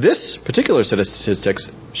this particular set of statistics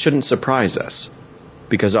shouldn't surprise us,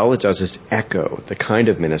 because all it does is echo the kind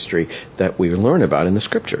of ministry that we learn about in the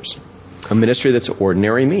Scriptures. A ministry that's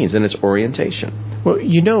ordinary means in its orientation. Well,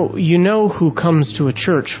 you know who comes to a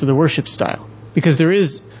church for the worship style, because there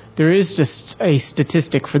is just a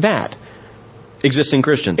statistic for that. Existing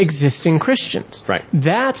Christians. Existing Christians. Right.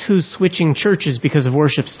 That's who's switching churches because of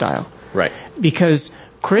worship style. Right. Because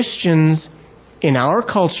Christians in our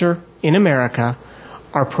culture, in America,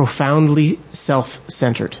 are profoundly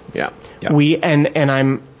self-centered. Yeah. And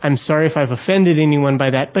I'm sorry if I've offended anyone by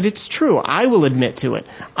that, but it's true. I will admit to it.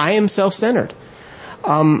 I am self-centered.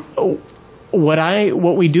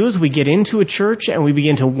 What we do is we get into a church and we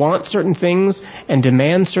begin to want certain things and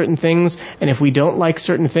demand certain things, and if we don't like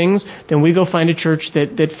certain things, then we go find a church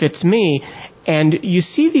that fits me. And you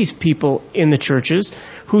see these people in the churches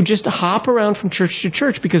who just hop around from church to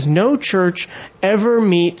church because no church ever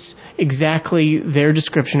meets exactly their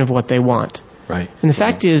description of what they want. Right. And the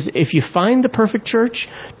fact is, if you find the perfect church,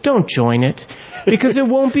 don't join it, because it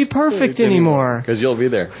won't be perfect anymore. Because you'll be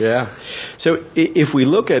there, yeah. So if we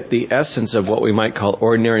look at the essence of what we might call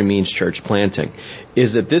ordinary means church planting,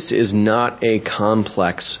 is that this is not a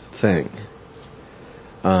complex thing.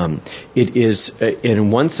 It is, in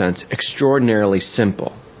one sense, extraordinarily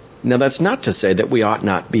simple. Now, that's not to say that we ought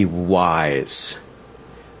not be wise.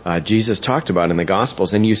 Jesus talked about in the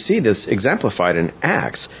Gospels, and you see this exemplified in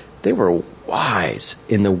Acts. They were wise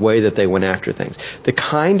in the way that they went after things. The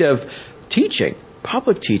kind of teaching,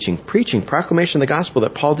 public teaching, preaching, proclamation of the gospel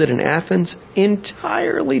that Paul did in Athens,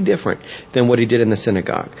 entirely different than what he did in the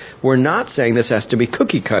synagogue. We're not saying this has to be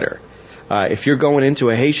cookie cutter. If you're going into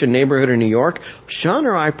a Haitian neighborhood in New York, Sean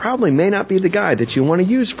or I probably may not be the guy that you want to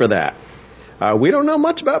use for that. We don't know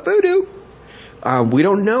much about voodoo. We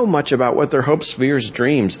don't know much about what their hopes, fears,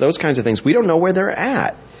 dreams, those kinds of things. We don't know where they're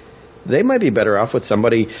at. They might be better off with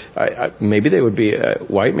somebody, maybe they would be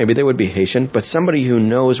white, maybe they would be Haitian, but somebody who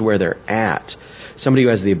knows where they're at. Somebody who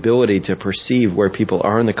has the ability to perceive where people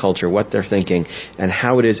are in the culture, what they're thinking, and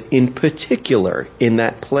how it is in particular in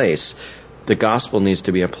that place the gospel needs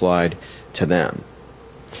to be applied to them.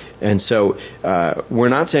 And so we're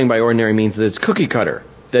not saying by ordinary means that it's cookie cutter,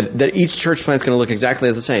 that each church plant is going to look exactly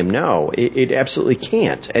the same. No, it absolutely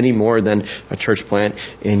can't, any more than a church plant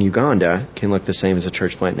in Uganda can look the same as a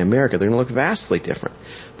church plant in America. They're going to look vastly different.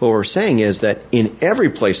 But what we're saying is that in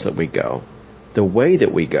every place that we go, the way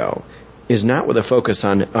that we go is not with a focus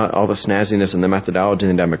on all the snazziness and the methodology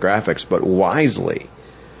and the demographics, but wisely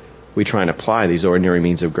we try and apply these ordinary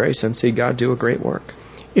means of grace and see God do a great work.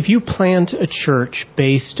 If you plant a church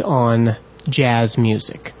based on jazz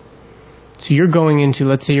music, so you're going into,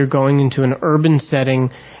 let's say you're going into an urban setting,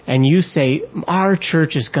 and you say, our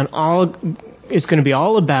church is going to be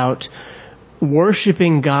all about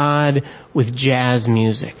worshiping God with jazz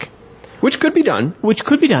music. Which could be done.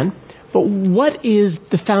 But what is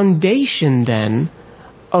the foundation then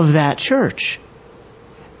of that church?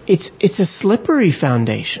 It's a slippery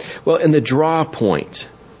foundation. Well, and the draw point,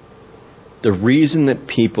 the reason that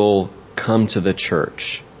people come to the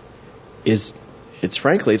church is,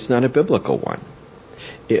 it's not a biblical one.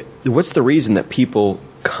 What's the reason that people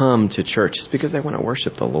come to church? It's because they want to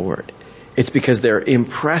worship the Lord. It's because they're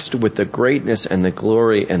impressed with the greatness and the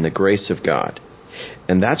glory and the grace of God.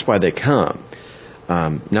 And that's why they come.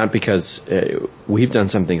 Not because we've done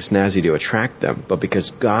something snazzy to attract them, but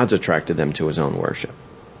because God's attracted them to His own worship.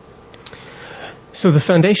 So the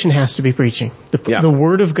foundation has to be preaching. The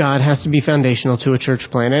Word of God has to be foundational to a church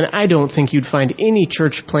plant. And I don't think you'd find any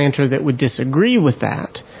church planter that would disagree with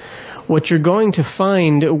that. What you're going to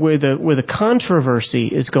find where the controversy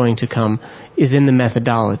is going to come is in the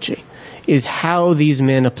methodology, is how these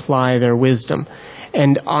men apply their wisdom.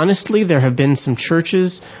 And honestly, there have been some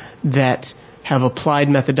churches that have applied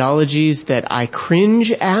methodologies that I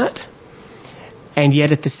cringe at. And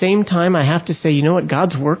yet at the same time, I have to say, you know what?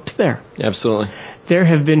 God's worked there. Absolutely. There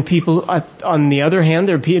have been people, on the other hand,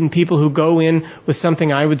 there have been people who go in with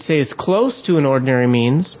something I would say is close to an ordinary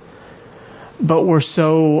means, but were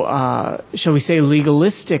so, shall we say,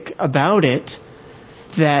 legalistic about it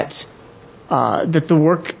that the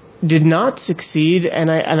work did not succeed,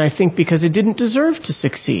 and I think because it didn't deserve to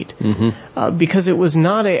succeed. Mm-hmm. Because it was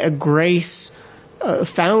not a grace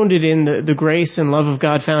founded in the grace and love of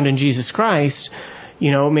God found in Jesus Christ.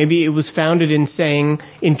 You know, maybe it was founded in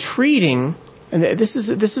treating, and this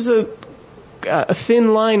is a thin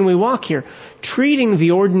line we walk here, treating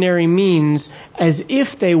the ordinary means as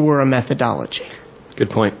if they were a methodology. Good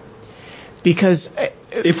point. Because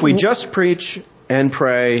if we just preach and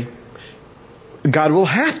pray, God will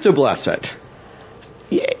have to bless it.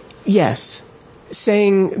 Yes.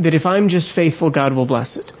 saying that if I'm just faithful, God will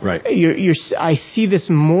bless it. Right. I see this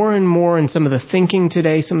more and more in some of the thinking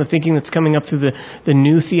today, some of the thinking that's coming up through the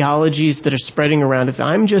new theologies that are spreading around. If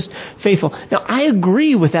I'm just faithful. Now, I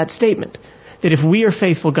agree with that statement, that if we are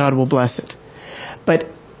faithful, God will bless it. But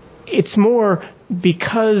it's more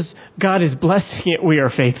because God is blessing it, we are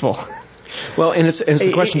faithful. Well, and it's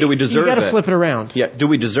the question, do we deserve it? You've got to flip it around. Yeah. Do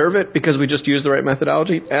we deserve it because we just use the right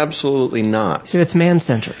methodology? Absolutely not. See, that's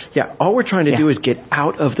man-centered. Yeah. All we're trying to do is get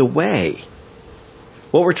out of the way.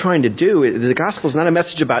 What we're trying to do, the gospel is not a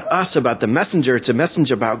message about us, about the messenger. It's a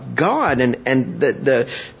message about God and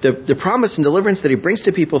the promise and deliverance that He brings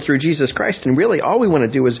to people through Jesus Christ. And really all we want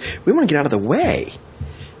to do is we want to get out of the way.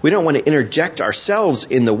 We don't want to interject ourselves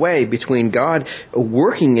in the way between God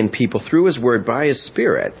working in people through His Word by His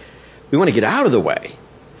Spirit. We want to get out of the way.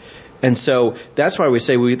 And so that's why we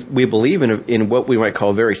say we believe in what we might call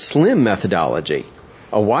a very slim methodology.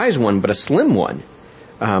 A wise one, but a slim one.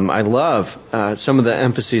 I love some of the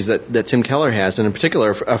emphases that Tim Keller has, and in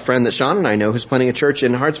particular a friend that Sean and I know who's planting a church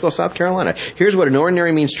in Hartsville, South Carolina. Here's what an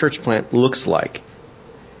ordinary means church plant looks like.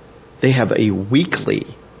 They have a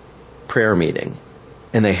weekly prayer meeting,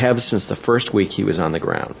 and they have since the first week he was on the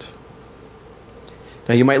ground.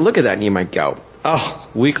 Now you might look at that and you might go,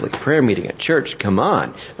 oh, weekly prayer meeting at church, come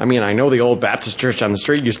on. I mean, I know the old Baptist church on the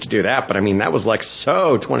street used to do that, but I mean, that was like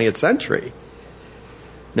so 20th century.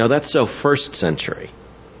 No, that's so first century.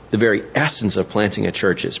 The very essence of planting a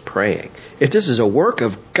church is praying. If this is a work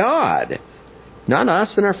of God, not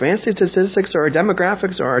us and our fancy statistics or our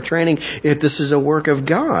demographics or our training, if this is a work of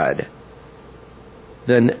God,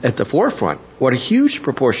 then at the forefront, what a huge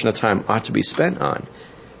proportion of time ought to be spent on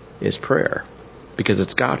is prayer, because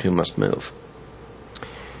it's God who must move.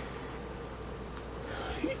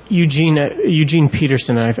 Eugene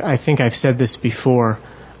Peterson, I think I've said this before.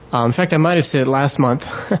 In fact, I might have said it last month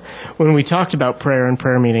when we talked about prayer and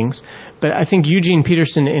prayer meetings. But I think Eugene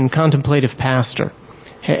Peterson in Contemplative Pastor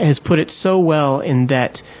has put it so well in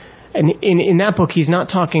that, and in that book he's not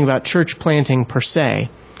talking about church planting per se,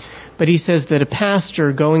 but he says that a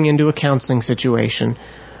pastor going into a counseling situation,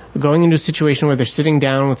 going into a situation where they're sitting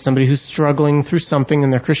down with somebody who's struggling through something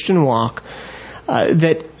in their Christian walk,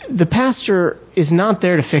 that the pastor is not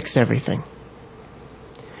there to fix everything.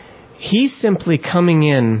 He's simply coming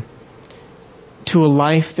in to a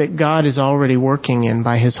life that God is already working in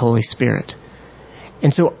by His Holy Spirit.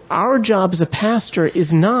 And so our job as a pastor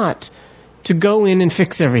is not to go in and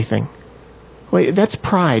fix everything. Wait, that's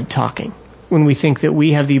pride talking when we think that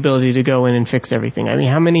we have the ability to go in and fix everything. I mean,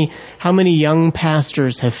 how many young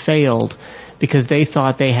pastors have failed because they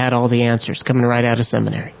thought they had all the answers coming right out of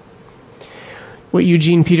seminary? What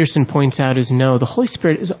Eugene Peterson points out is no, the Holy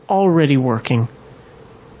Spirit is already working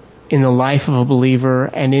in the life of a believer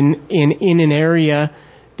and in an area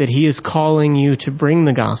that He is calling you to bring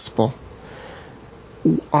the gospel.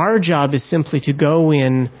 Our job is simply to go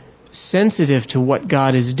in sensitive to what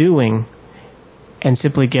God is doing and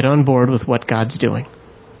simply get on board with what God's doing.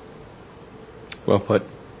 Well put.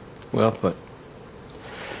 Well put.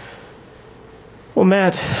 Well,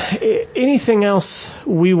 Matt, anything else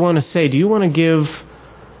we want to say? Do you want to give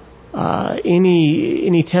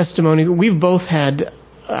any testimony? We've both had,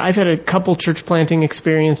 I've had a couple church planting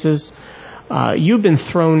experiences. You've been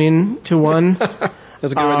thrown into one.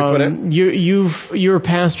 That's a good way to put it. You're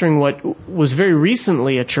pastoring what was very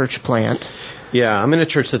recently a church plant. Yeah, I'm in a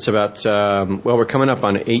church that's about, we're coming up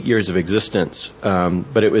on 8 years of existence.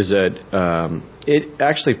 But it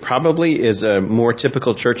actually probably is a more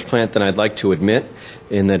typical church plant than I'd like to admit,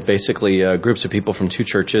 in that basically groups of people from two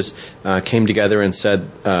churches came together and said,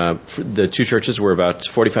 the two churches were about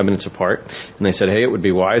 45 minutes apart, and they said, hey, it would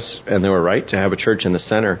be wise, and they were right, to have a church in the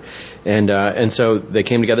center. And so they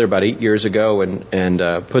came together about 8 years ago and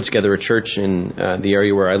put together a church in the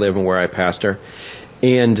area where I live and where I pastor.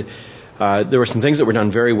 And there were some things that were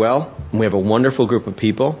done very well. We have a wonderful group of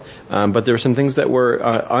people, but there were some things that were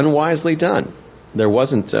unwisely done. There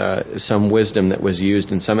wasn't some wisdom that was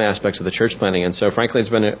used in some aspects of the church planting. And so, frankly, it's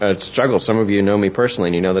been a struggle. Some of you know me personally,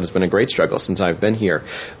 and you know that it's been a great struggle since I've been here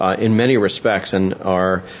in many respects. And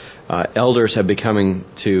our elders have been coming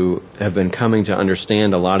to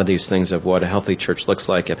understand a lot of these things of what a healthy church looks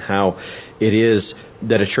like and how it is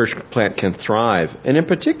that a church plant can thrive. And in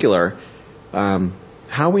particular,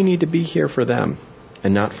 how we need to be here for them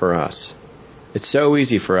and not for us. It's so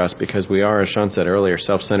easy for us, because we are, as Sean said earlier,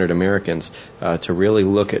 self-centered Americans, to really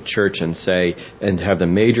look at church and say, and have the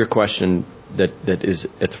major question that is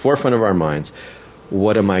at the forefront of our minds,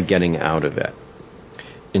 what am I getting out of it?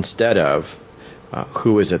 Instead of,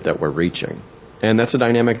 who is it that we're reaching? And that's a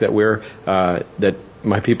dynamic that that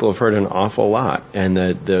my people have heard an awful lot, and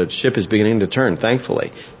the ship is beginning to turn,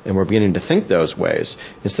 thankfully, and we're beginning to think those ways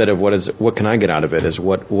instead of what can I get out of it, is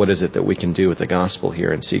what is it that we can do with the gospel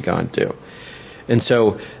here and see God do. And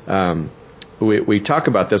so we talk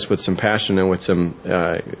about this with some passion and with some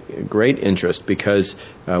great interest, because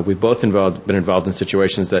we've both been involved in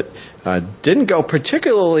situations that didn't go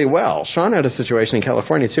particularly well. Sean had a situation in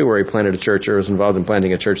California too, where he planted a church, or was involved in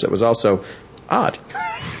planting a church that was also odd.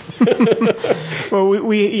 Well,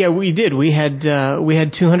 we did. We had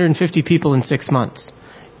 250 people in 6 months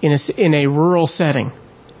in a rural setting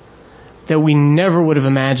that we never would have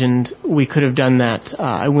imagined we could have done that.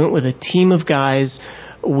 I went with a team of guys.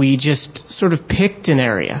 We just sort of picked an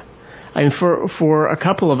area. I mean, for a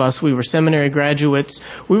couple of us, we were seminary graduates.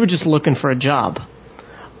 We were just looking for a job,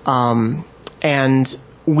 and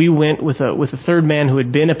we went with a third man who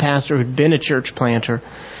had been a pastor, who had been a church planter.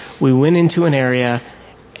 We went into an area,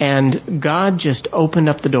 and God just opened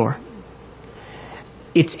up the door.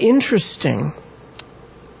 It's interesting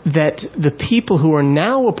that the people who are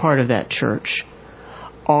now a part of that church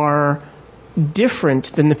are different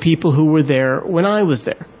than the people who were there when I was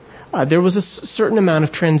there. There was a certain amount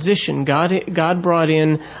of transition. God brought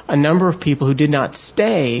in a number of people who did not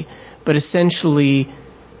stay, but essentially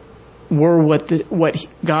were what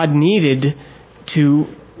God needed to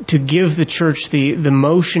give the church the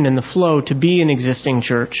motion and the flow to be an existing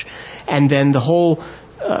church. And then the whole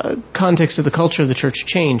context of the culture of the church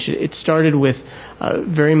changed. It started with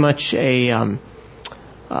very much a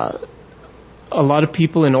lot of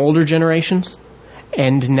people in older generations,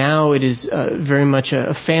 and now it is very much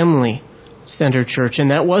a family-centered church. And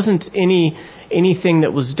that wasn't anything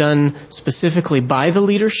that was done specifically by the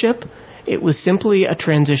leadership. It was simply a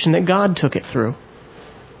transition that God took it through.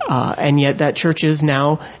 And yet that church is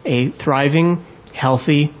now a thriving,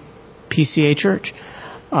 healthy PCA church.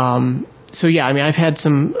 So yeah, I mean, I've had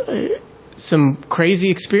some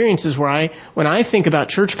crazy experiences where when I think about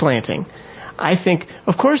church planting, I think,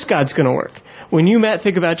 of course God's going to work. When you, Matt,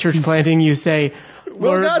 think about church planting, you say,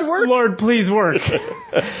 Lord, God work? Lord, please work.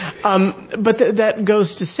 But that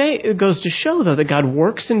goes to show, though, that God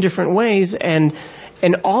works in different ways, and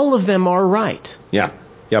all of them are right. Yeah.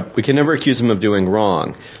 Yep. We can never accuse him of doing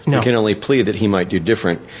wrong. No. We can only plead that he might do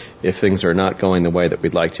different if things are not going the way that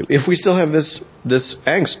we'd like to. If we still have this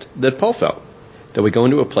angst that Paul felt, that we go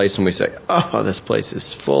into a place and we say, oh, this place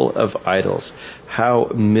is full of idols. How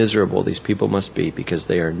miserable these people must be because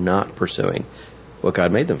they are not pursuing what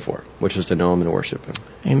God made them for, which is to know him and worship him.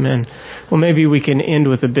 Amen. Well, maybe we can end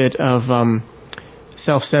with a bit of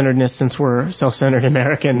self-centeredness, since we're self-centered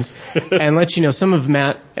Americans, and let you know some of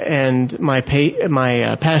Matt and my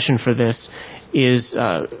passion for this is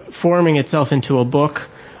forming itself into a book.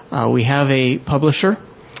 We have a publisher,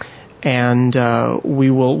 and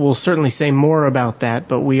we'll certainly say more about that,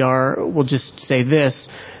 but we'll just say this,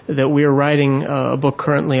 that we are writing a book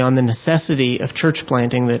currently on the necessity of church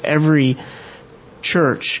planting, that every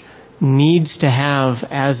church needs to have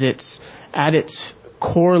at its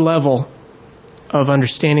core level of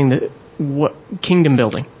understanding that what kingdom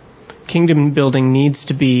building needs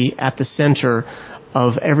to be at the center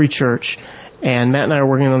of every church. And Matt and I are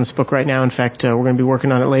working on this book right now. In fact, we're going to be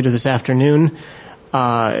working on it later this afternoon,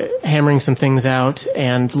 hammering some things out,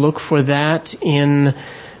 and look for that in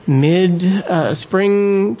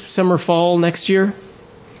spring, summer, fall next year.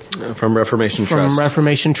 From Reformation Trust. From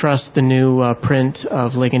Reformation Trust, the new print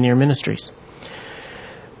of Ligonier Ministries.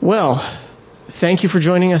 Well, thank you for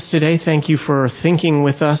joining us today. Thank you for thinking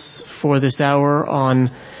with us for this hour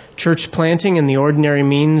on church planting and the ordinary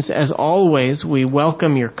means. As always, we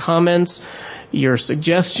welcome your comments, your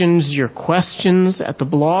suggestions, your questions at the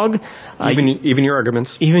blog. Even your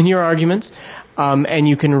arguments. Even your arguments. And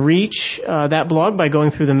you can reach that blog by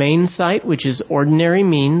going through the main site, which is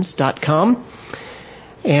ordinarymeans.com.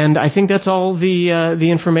 And I think that's all the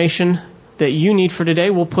information that you need for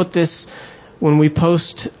today. We'll put this, when we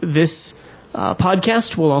post this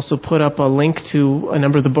podcast, we'll also put up a link to a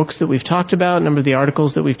number of the books that we've talked about, a number of the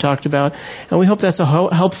articles that we've talked about, and we hope that's a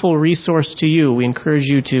helpful resource to you. We encourage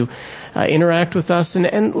you to interact with us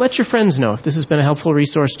and let your friends know if this has been a helpful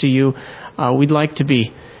resource to you. We'd like to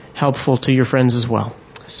be helpful to your friends as well.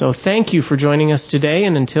 So thank you for joining us today,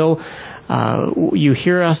 and until you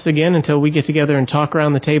hear us again, until we get together and talk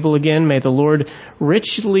around the table again, may the Lord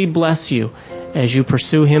richly bless you as you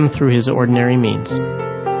pursue him through his ordinary means.